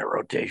left-hander in that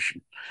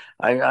rotation.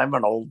 I'm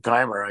an old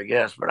timer, I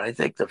guess, but I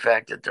think the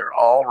fact that they're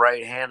all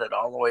right-handed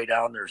all the way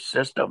down their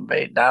system,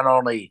 not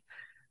only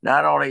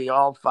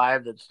all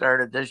five that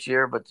started this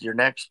year, but your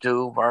next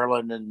two,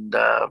 Varland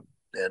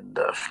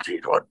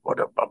geez, what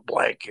a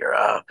blank here,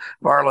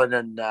 Varland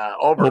and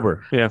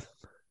Ober, yeah.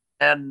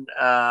 And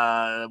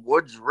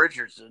Woods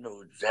Richardson,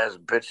 who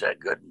hasn't pitched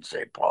that good in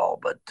St. Paul,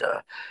 but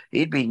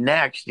he'd be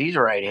next. He's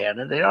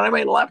right-handed. They don't have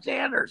any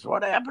left-handers.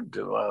 What happened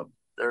to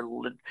their?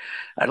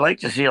 I'd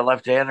like to see a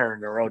left-hander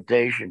in the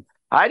rotation.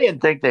 I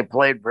didn't think they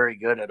played very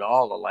good at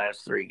all the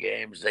last three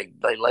games. They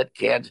let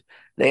Kansas.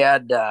 They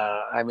had.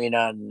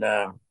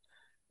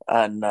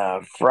 On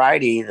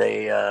Friday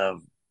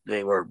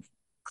they were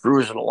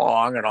cruising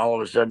along, and all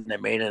of a sudden they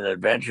made an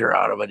adventure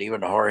out of it.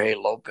 Even Jorge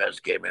Lopez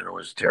came in and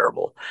was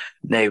terrible.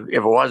 If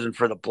it wasn't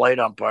for the plate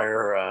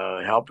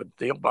umpire helping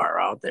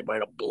Thielbar out, they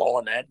might have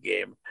blown that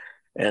game.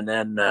 And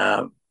then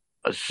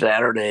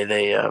Saturday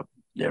they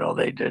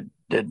did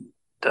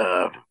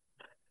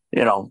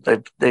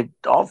they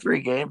all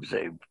three games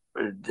they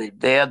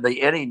had the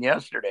inning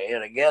yesterday,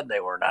 and again they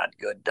were not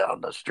good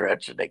down the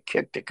stretch, and they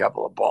kicked a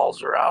couple of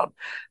balls around.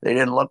 They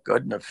didn't look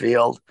good in the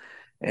field,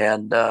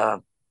 and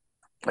they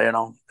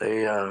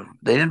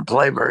didn't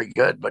play very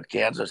good. But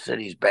Kansas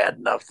City's bad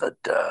enough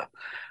that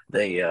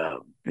they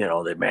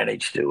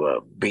managed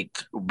to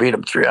beat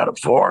them 3 out of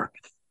 4,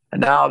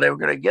 and now they were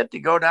going to get to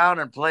go down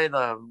and play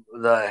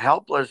the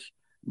helpless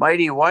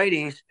Mighty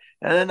Whiteys.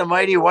 And then the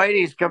Mighty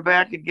Whiteys come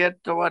back and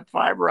get to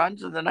 5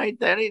 runs in the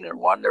ninth inning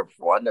and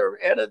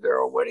ended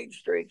their winning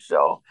streak.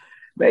 So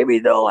maybe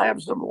they'll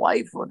have some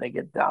life when they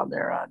get down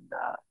there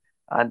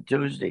on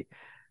Tuesday.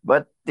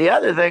 But the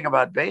other thing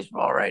about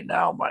baseball right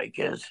now, Mike,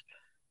 is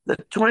the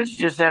Twins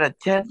just had a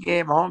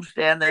 10-game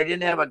homestand. They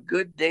didn't have a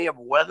good day of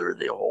weather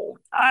the whole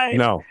time.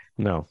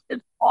 No,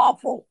 it's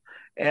awful,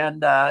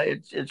 and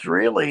it's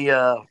really.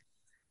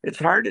 It's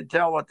hard to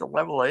tell what the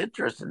level of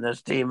interest in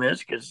this team is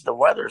because the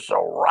weather's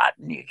so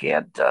rotten. You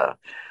can't,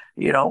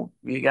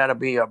 you got to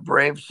be a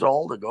brave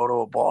soul to go to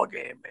a ball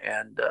game.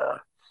 And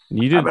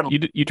you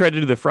tried to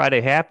do the Friday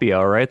happy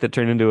hour, right? That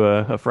turned into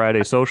a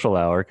Friday social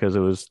hour because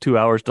it was 2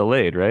 hours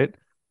delayed, right?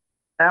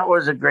 That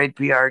was a great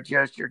PR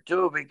gesture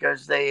too,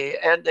 because they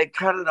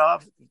cut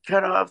off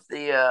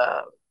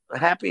the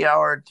happy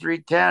hour at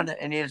 3:10,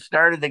 and you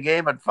started the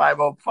game at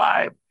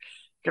 5:05.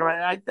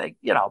 I think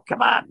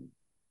come on.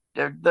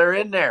 They're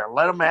in there.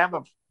 Let them have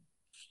a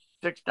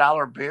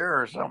 $6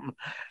 beer or something.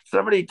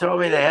 Somebody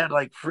told me they had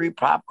like free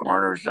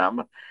popcorn or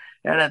something,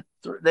 and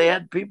they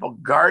had people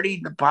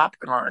guarding the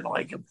popcorn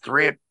like at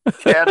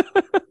 3:10.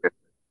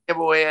 Give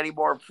away any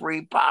more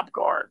free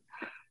popcorn.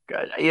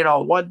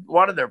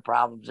 One of their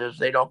problems is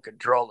they don't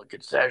control the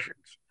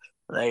concessions.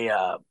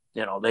 They're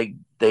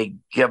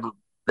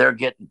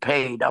getting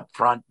paid up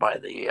front by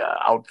the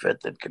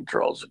outfit that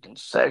controls the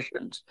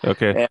concessions.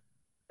 Okay. And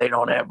they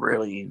don't have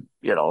really,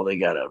 they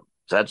got to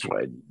That's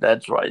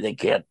why they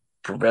can't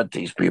prevent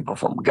these people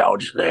from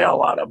gouging the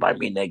hell out of them. I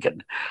mean, they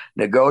can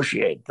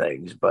negotiate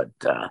things, but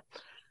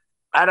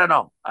I don't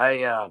know.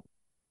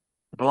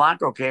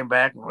 Blanco came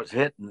back and was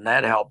hit, and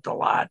that helped a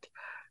lot.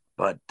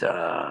 But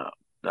I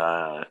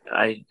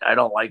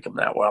don't like him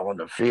that well in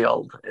the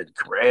field. And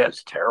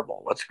Correa's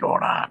terrible. What's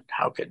going on?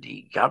 How come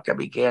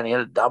he can't hit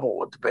a double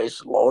with the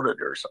bases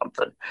loaded or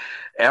something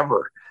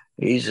ever?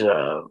 He's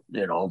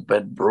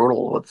been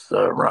brutal with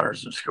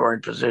runners in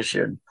scoring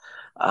position.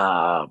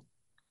 Uh,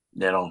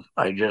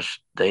 I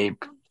just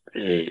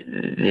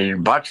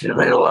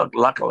Buxton.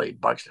 Luckily,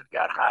 Buxton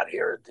got hot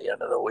here at the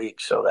end of the week,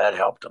 so that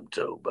helped him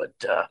too. But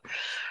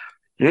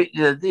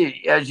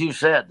as you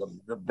said,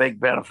 the big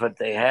benefit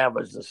they have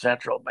is the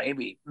Central.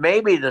 Maybe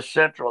the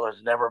Central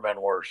has never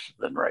been worse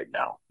than right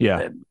now. Yeah.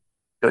 It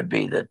could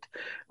be that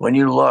when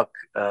you look,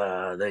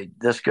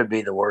 this could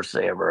be the worst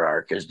they ever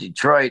are because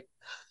Detroit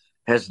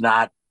has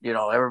not.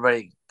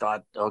 Everybody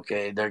thought,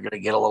 okay, they're going to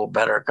get a little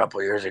better a couple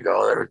of years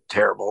ago. They were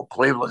terrible.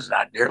 Cleveland's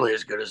not nearly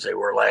as good as they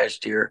were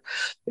last year,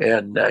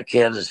 and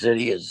Kansas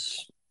City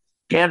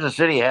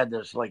had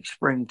this like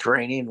spring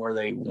training where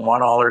they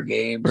won all their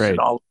games Right. and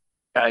all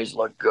the guys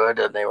looked good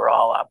and they were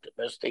all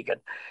optimistic.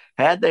 And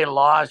had they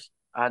lost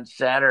on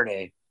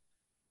Saturday,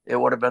 it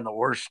would have been the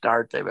worst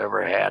start they've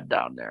ever had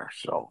down there.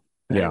 So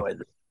anyway,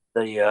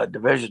 the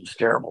division's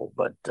terrible,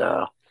 but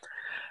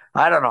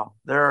I don't know.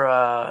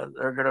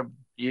 They're gonna.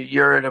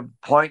 You're at a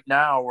point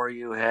now where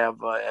you have,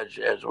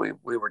 as we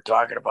were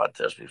talking about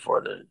this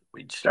before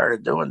we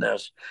started doing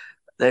this.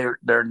 They're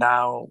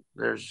now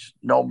there's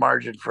no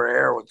margin for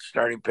error with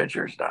starting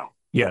pitchers now.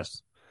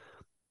 Yes.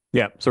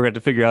 Yeah. So we're going to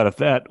have to figure out if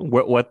that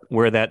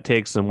where that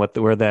takes them,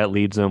 where that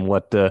leads them,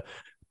 and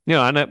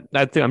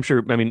I think I'm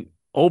sure. I mean,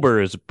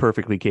 Ober is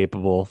perfectly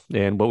capable,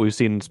 and what we've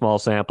seen in small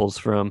samples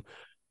from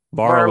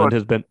Varland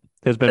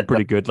has been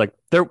pretty good. Like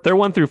their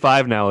 1 through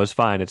 5 now is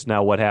fine. It's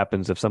now what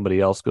happens if somebody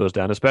else goes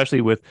down,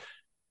 especially with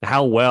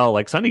how well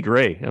like Sonny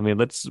Gray. I mean,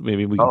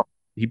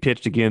 he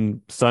pitched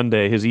again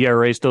Sunday. His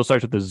ERA still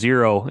starts with a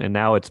 0, and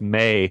now it's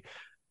May.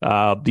 We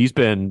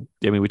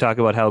talk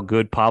about how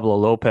good Pablo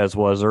Lopez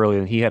was early,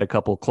 and he had a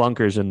couple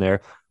clunkers in there.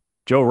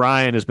 Joe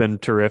Ryan has been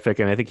terrific,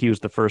 and I think he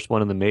was the first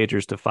one in the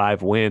majors to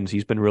 5 wins.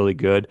 He's been really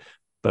good.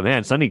 But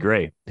man, Sonny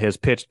Gray has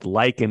pitched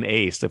like an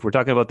ace. If we're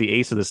talking about the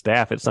ace of the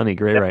staff, it's Sonny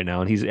Gray right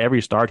now, and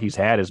every start he's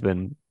had has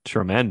been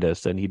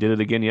tremendous, and he did it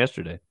again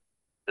yesterday.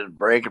 His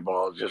breaking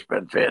ball has just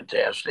been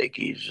fantastic.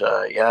 He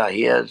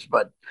is,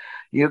 but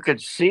you could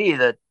see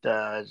that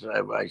as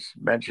I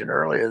mentioned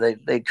earlier,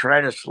 they try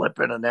to slip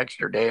in an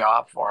extra day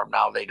off for him.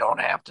 Now they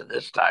don't have to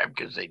this time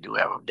because they do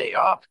have a day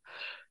off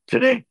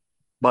today.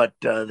 But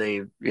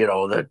you're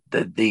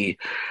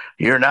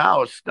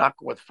now stuck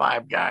with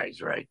 5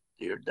 guys, right?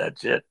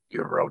 That's it.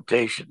 Your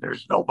rotation.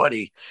 There's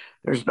nobody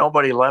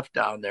left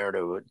down there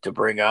to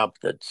bring up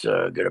that's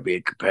going to be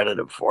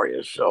competitive for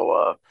you.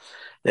 So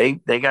they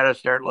got to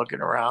start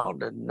looking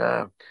around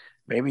and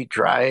maybe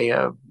try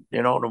to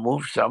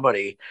move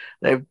somebody.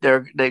 They've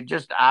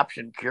just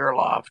optioned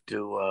Kirilloff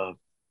to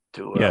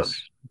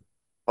Yes.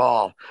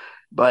 Paul,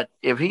 but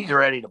if he's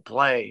ready to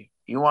play,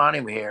 you want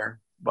him here.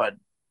 But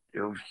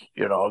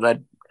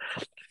that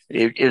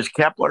is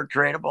Kepler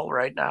tradable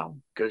right now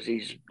because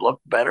he's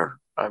looked better.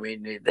 I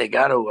mean, they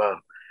got to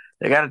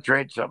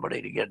trade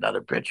somebody to get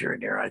another pitcher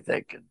in here, I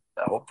think, and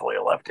hopefully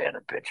a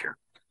left-handed pitcher.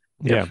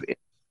 Yeah. If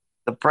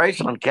the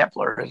price on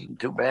Kepler isn't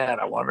too bad,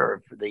 I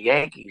wonder if the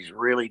Yankees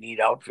really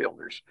need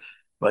outfielders.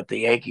 But the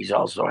Yankees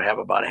also have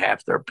about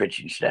half their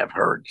pitching staff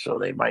hurt, so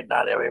they might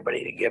not have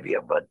anybody to give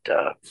you. But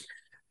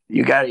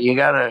you got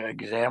to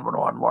examine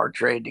one more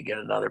trade to get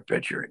another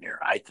pitcher in here.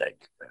 I think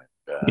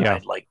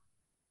I'd like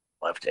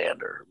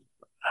left-hander.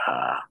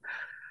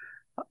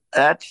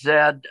 That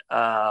said,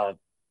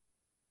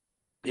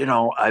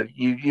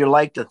 you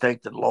like to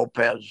think that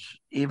Lopez,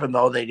 even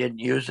though they didn't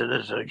use it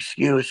as an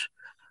excuse,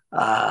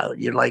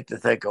 you'd like to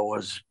think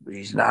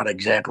he's not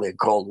exactly a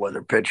cold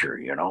weather pitcher,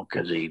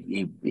 because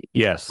he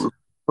Yes.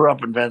 grew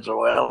up in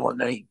Venezuela and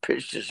then he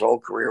pitched his whole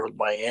career with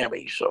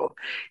Miami, so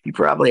he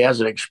probably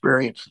hasn't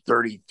experienced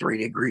 33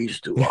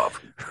 degrees too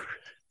often.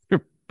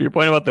 Your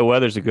point about the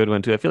weather's a good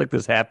one too. I feel like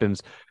this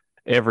happens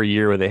every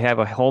year where they have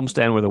a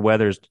homestand where the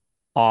weather's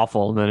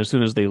awful, and then as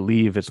soon as they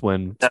leave, it's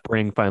when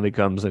spring finally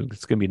comes, and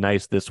it's going to be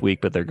nice this week,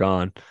 but they're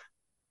gone.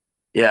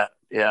 Yeah,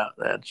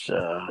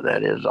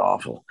 that is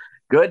awful.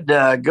 Good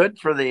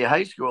for the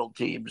high school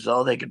teams,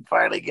 though. They can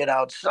finally get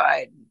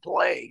outside and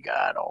play.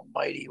 God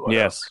Almighty!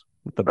 Yes,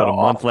 with about a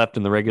month left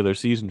in the regular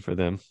season for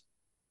them.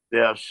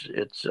 Yes,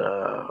 it's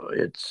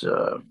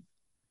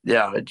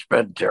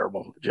been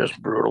terrible,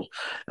 just brutal.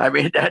 I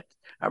mean, I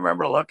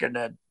remember looking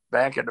at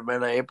back in the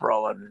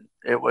mid-April, and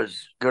it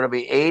was going to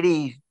be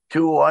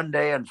 82 one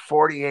day and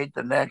 48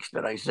 the next,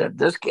 and I said,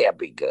 "This can't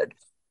be good."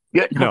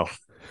 No.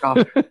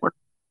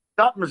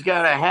 Something's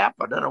got to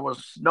happen, and it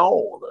was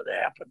snow that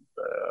happened.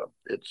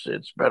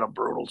 It's been a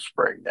brutal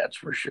spring, that's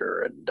for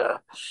sure.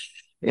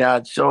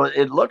 And so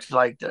it looks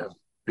like the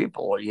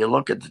people. You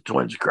look at the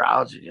Twins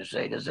crowds and you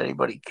say, "Does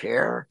anybody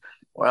care?"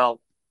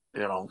 Well,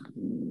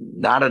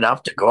 not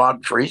enough to go out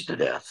and freeze to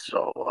death.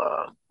 So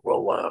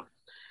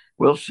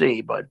we'll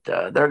see, but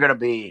they're going to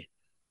be.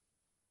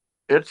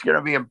 It's going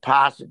to be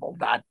impossible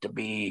not to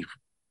be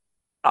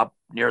up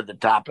near the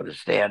top of the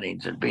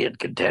standings and be in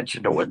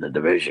contention to win the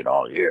division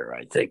all year.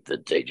 I think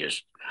that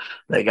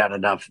they got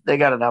enough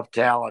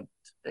talent,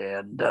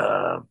 and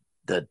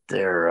that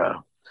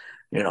they're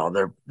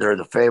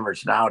the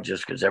favorites now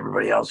just because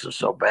everybody else is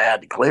so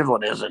bad.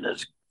 Cleveland isn't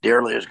as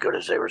nearly as good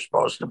as they were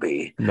supposed to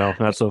be. No,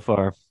 not so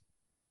far.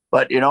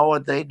 But you know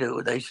what they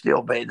do? They're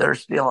stealing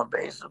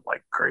bases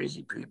like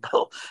crazy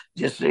people.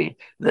 You see,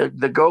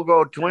 the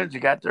Go-Go Twins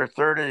got their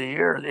third of the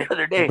year the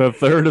other day. The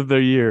third of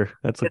the year.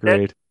 That's a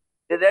great.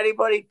 Did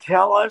anybody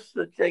tell us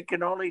that they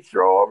can only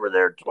throw over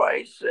there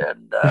twice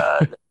and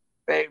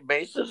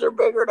bases are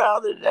bigger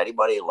now? Did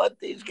anybody let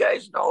these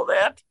guys know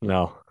that?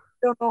 No.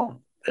 I don't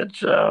know.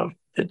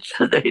 It's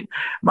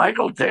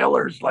Michael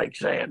Taylor's like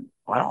saying,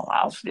 "Well,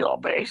 I'll steal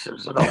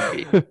bases."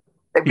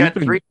 They've got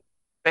three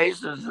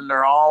bases and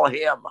they're all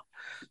him.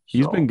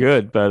 He's been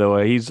good, by the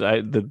way.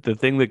 The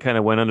thing that kind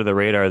of went under the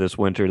radar this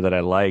winter that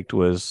I liked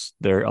was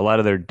a lot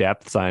of their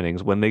depth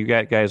signings. When they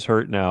got guys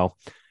hurt now,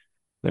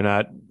 they're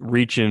not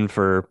reaching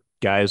for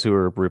guys who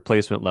are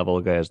replacement level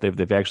guys.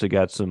 They've actually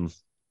got some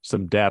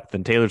depth,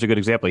 and Taylor's a good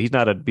example. He's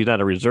not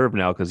a reserve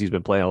now because he's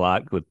been playing a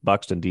lot with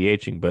Buxton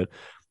DHing, but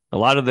a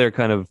lot of their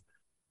kind of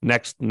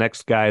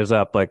next guys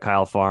up, like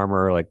Kyle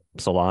Farmer, like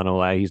Solano.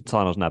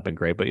 Solano's not been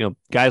great, but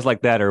guys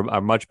like that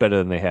are much better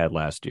than they had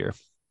last year.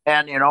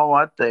 And you know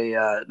what?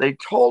 They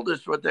told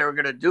us what they were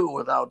going to do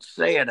without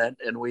saying it,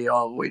 and we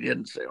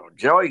didn't say, oh,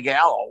 Joey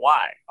Gallo.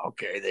 Why?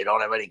 Okay, they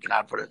don't have any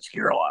confidence.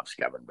 Kirillov's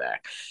coming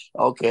back.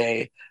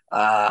 Okay,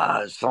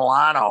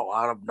 Solano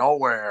out of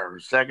nowhere,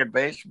 second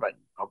baseman.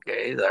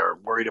 Okay, they're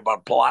worried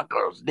about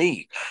Polanco's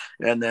knee,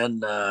 and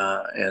then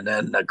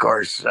of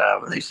course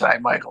when they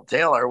signed Michael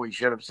Taylor, we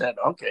should have said,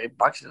 okay,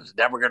 Buxton's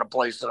never going to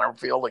play center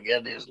field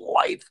again in his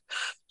life.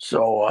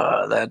 So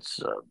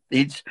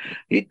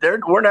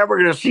we're never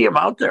going to see him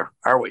out there,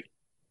 are we?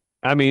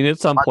 I mean, at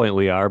some point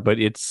we are, but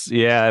it's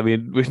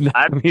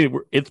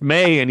it's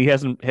May and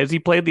has he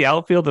played the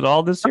outfield at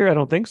all this year? I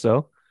don't think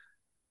so.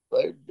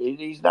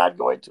 He's not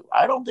going to.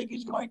 I don't think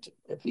he's going to.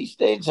 If he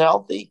stays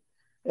healthy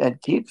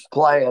and keeps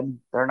playing,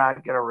 they're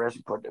not going to risk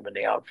putting him in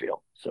the outfield.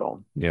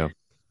 So yeah.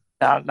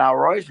 Now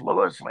Royce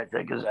Lewis, I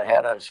think, is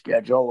ahead of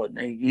schedule, and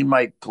he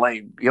might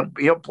play.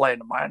 He'll play in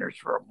the minors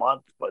for a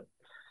month, but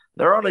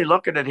they're only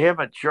looking at him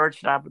at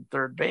shortstop and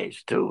third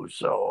base too.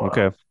 So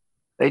okay,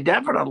 they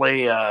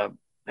definitely have,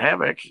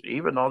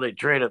 even though they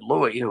traded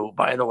Louis, who,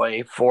 by the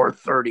way,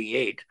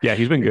 438. Yeah,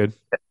 he's been good.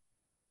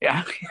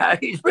 Yeah,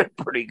 he's been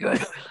pretty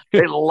good.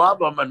 They love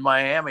him in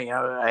Miami.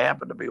 I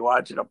happened to be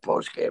watching a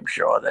post-game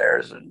show of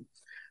theirs, and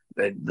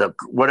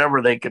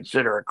whatever they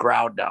consider a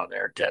crowd down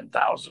there,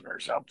 10,000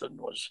 or something,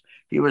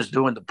 he was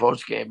doing the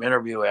post-game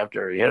interview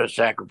after he hit a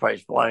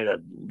sacrifice fly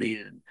to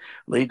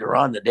lead the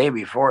run the day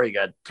before. He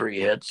got 3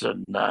 hits,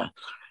 and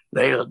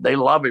they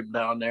love him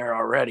down there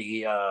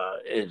already.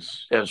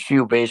 As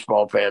few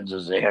baseball fans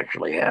as they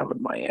actually have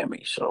in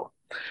Miami. So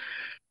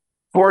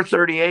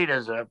 438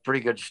 is a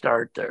pretty good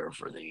start there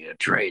for the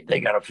trade. They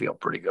got to feel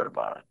pretty good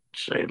about it, to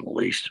say the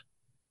least.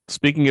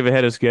 Speaking of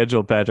ahead of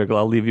schedule, Patrick,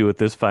 I'll leave you with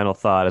this final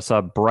thought. I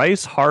saw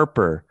Bryce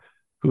Harper,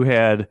 who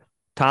had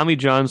Tommy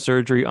John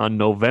surgery on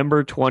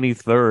November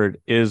 23rd,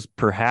 is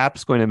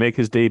perhaps going to make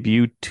his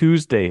debut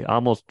Tuesday,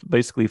 almost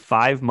basically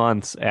 5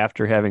 months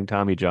after having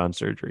Tommy John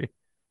surgery.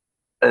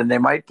 And they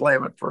might play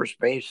him at first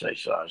base, I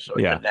saw. So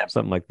yeah,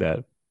 something like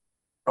that.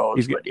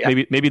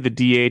 Yeah. Maybe the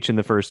DH in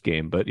the first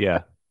game, but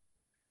yeah.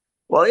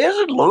 Well,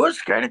 isn't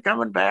Lewis kind of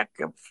coming back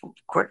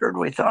quicker than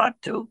we thought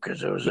too?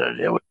 Because it was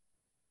ACL,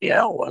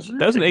 wasn't it?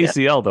 That was an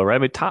ACL, though, right?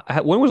 I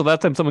mean, when was the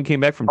last time someone came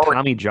back from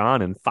Tommy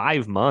John in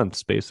 5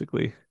 months,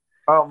 basically?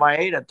 Oh,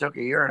 Maeda took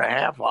a year and a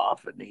half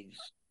off, and he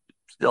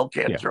still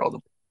can't throw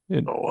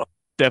the ball.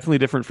 Definitely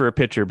different for a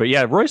pitcher. But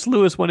yeah, Royce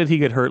Lewis, when did he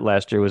get hurt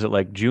last year? Was it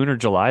like June or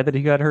July that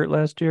he got hurt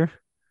last year?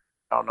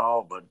 I don't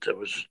know, but it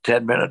was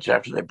 10 minutes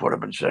after they put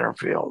him in center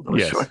field.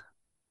 Yes.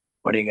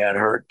 When he got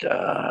hurt.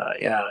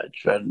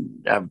 It's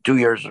been 2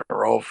 years in a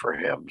row for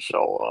him.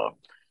 So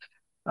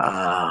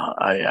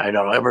I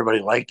don't know. Everybody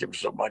liked him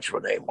so much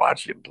when they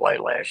watched him play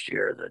last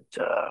year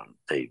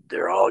that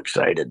they're all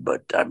excited.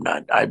 But I'm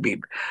not. I'd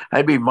be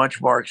much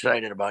more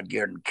excited about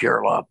getting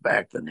Kirilov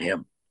back than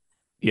him.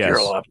 Yes,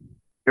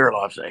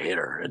 Kirilov's a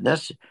hitter, and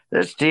this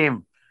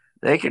team,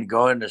 they can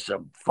go into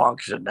some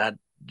funks and not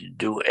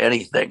do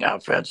anything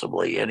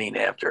offensively inning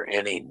after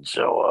inning.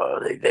 So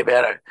they've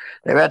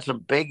had some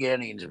big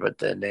innings, but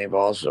then they've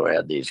also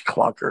had these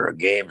clunker of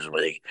games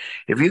where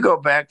if you go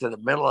back to the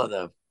middle of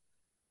the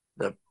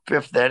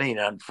 5th inning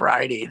on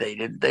Friday,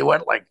 they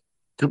went like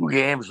 2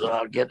 games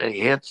without getting any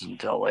hits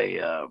until they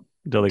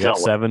got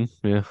 7.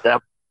 Yeah.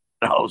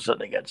 All of a sudden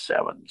they got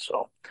 7.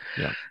 So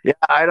yeah,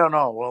 I don't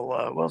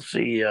know. We'll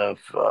see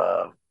if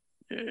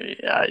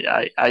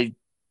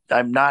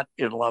I'm not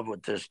in love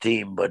with this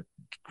team, but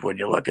when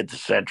you look at the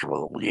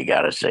Central, you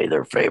got to say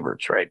they're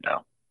favorites right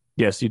now.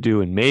 Yes, you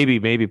do. And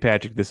maybe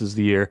Patrick, this is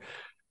the year.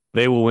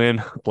 They will win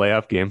a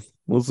playoff game.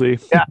 We'll see.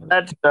 Yeah,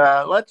 that's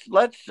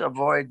let's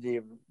avoid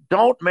the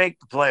don't make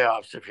the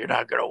playoffs if you're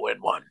not going to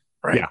win one,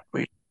 right? Yeah,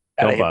 We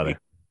don't gotta be bother.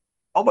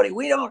 nobody.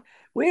 We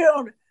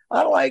don't.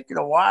 Unlike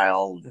the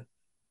Wild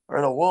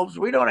or the Wolves,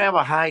 we don't have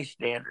a high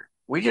standard.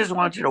 We just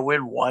want you to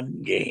win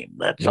one game.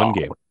 That's One all.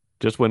 game.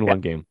 Just win Yeah,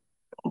 one game.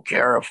 don't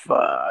care if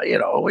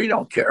we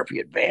don't care if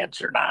you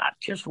advance or not.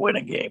 Just win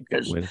a game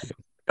because Win a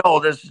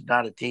game. this is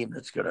not a team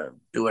that's going to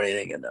do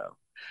anything in the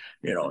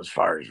as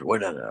far as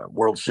winning a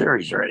World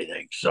Series or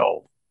anything.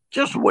 So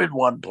just win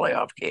one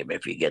playoff game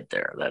if you get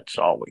there. That's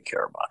all we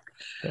care about.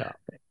 Yeah.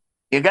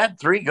 You got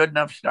three good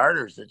enough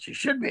starters that you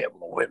should be able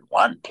to win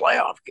one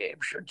playoff game,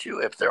 shouldn't you,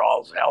 if they're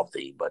all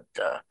healthy? But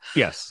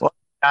Yes. what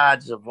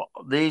odds of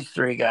these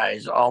three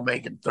guys all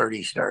making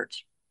 30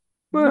 starts?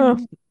 Well,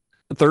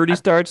 30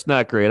 starts,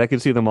 not great. I can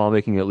see them all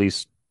making at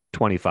least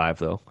 25,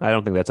 though. I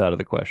don't think that's out of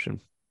the question.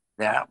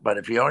 Yeah, but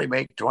if you only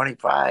make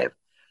 25,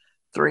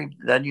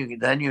 then you need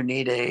then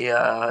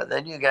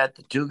you got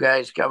the two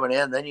guys coming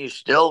in, then you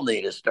still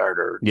need a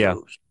starter or Yeah,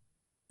 two.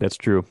 that's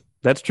true.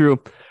 That's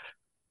true.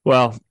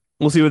 Well,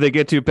 we'll see what they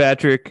get to,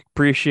 Patrick.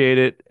 Appreciate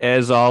it.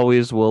 As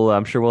always,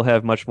 I'm sure we'll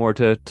have much more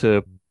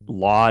to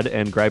laud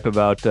and gripe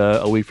about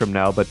a week from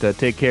now. But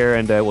take care,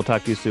 and we'll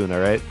talk to you soon, all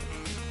right?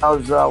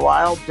 Those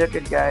wild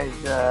ticket guys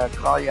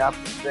call you up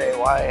and say,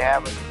 why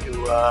haven't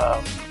you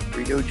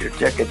renewed your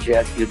tickets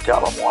yet? You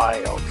tell them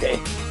why, okay?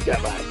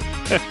 Goodbye.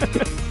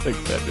 Thanks,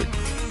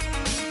 Patrick.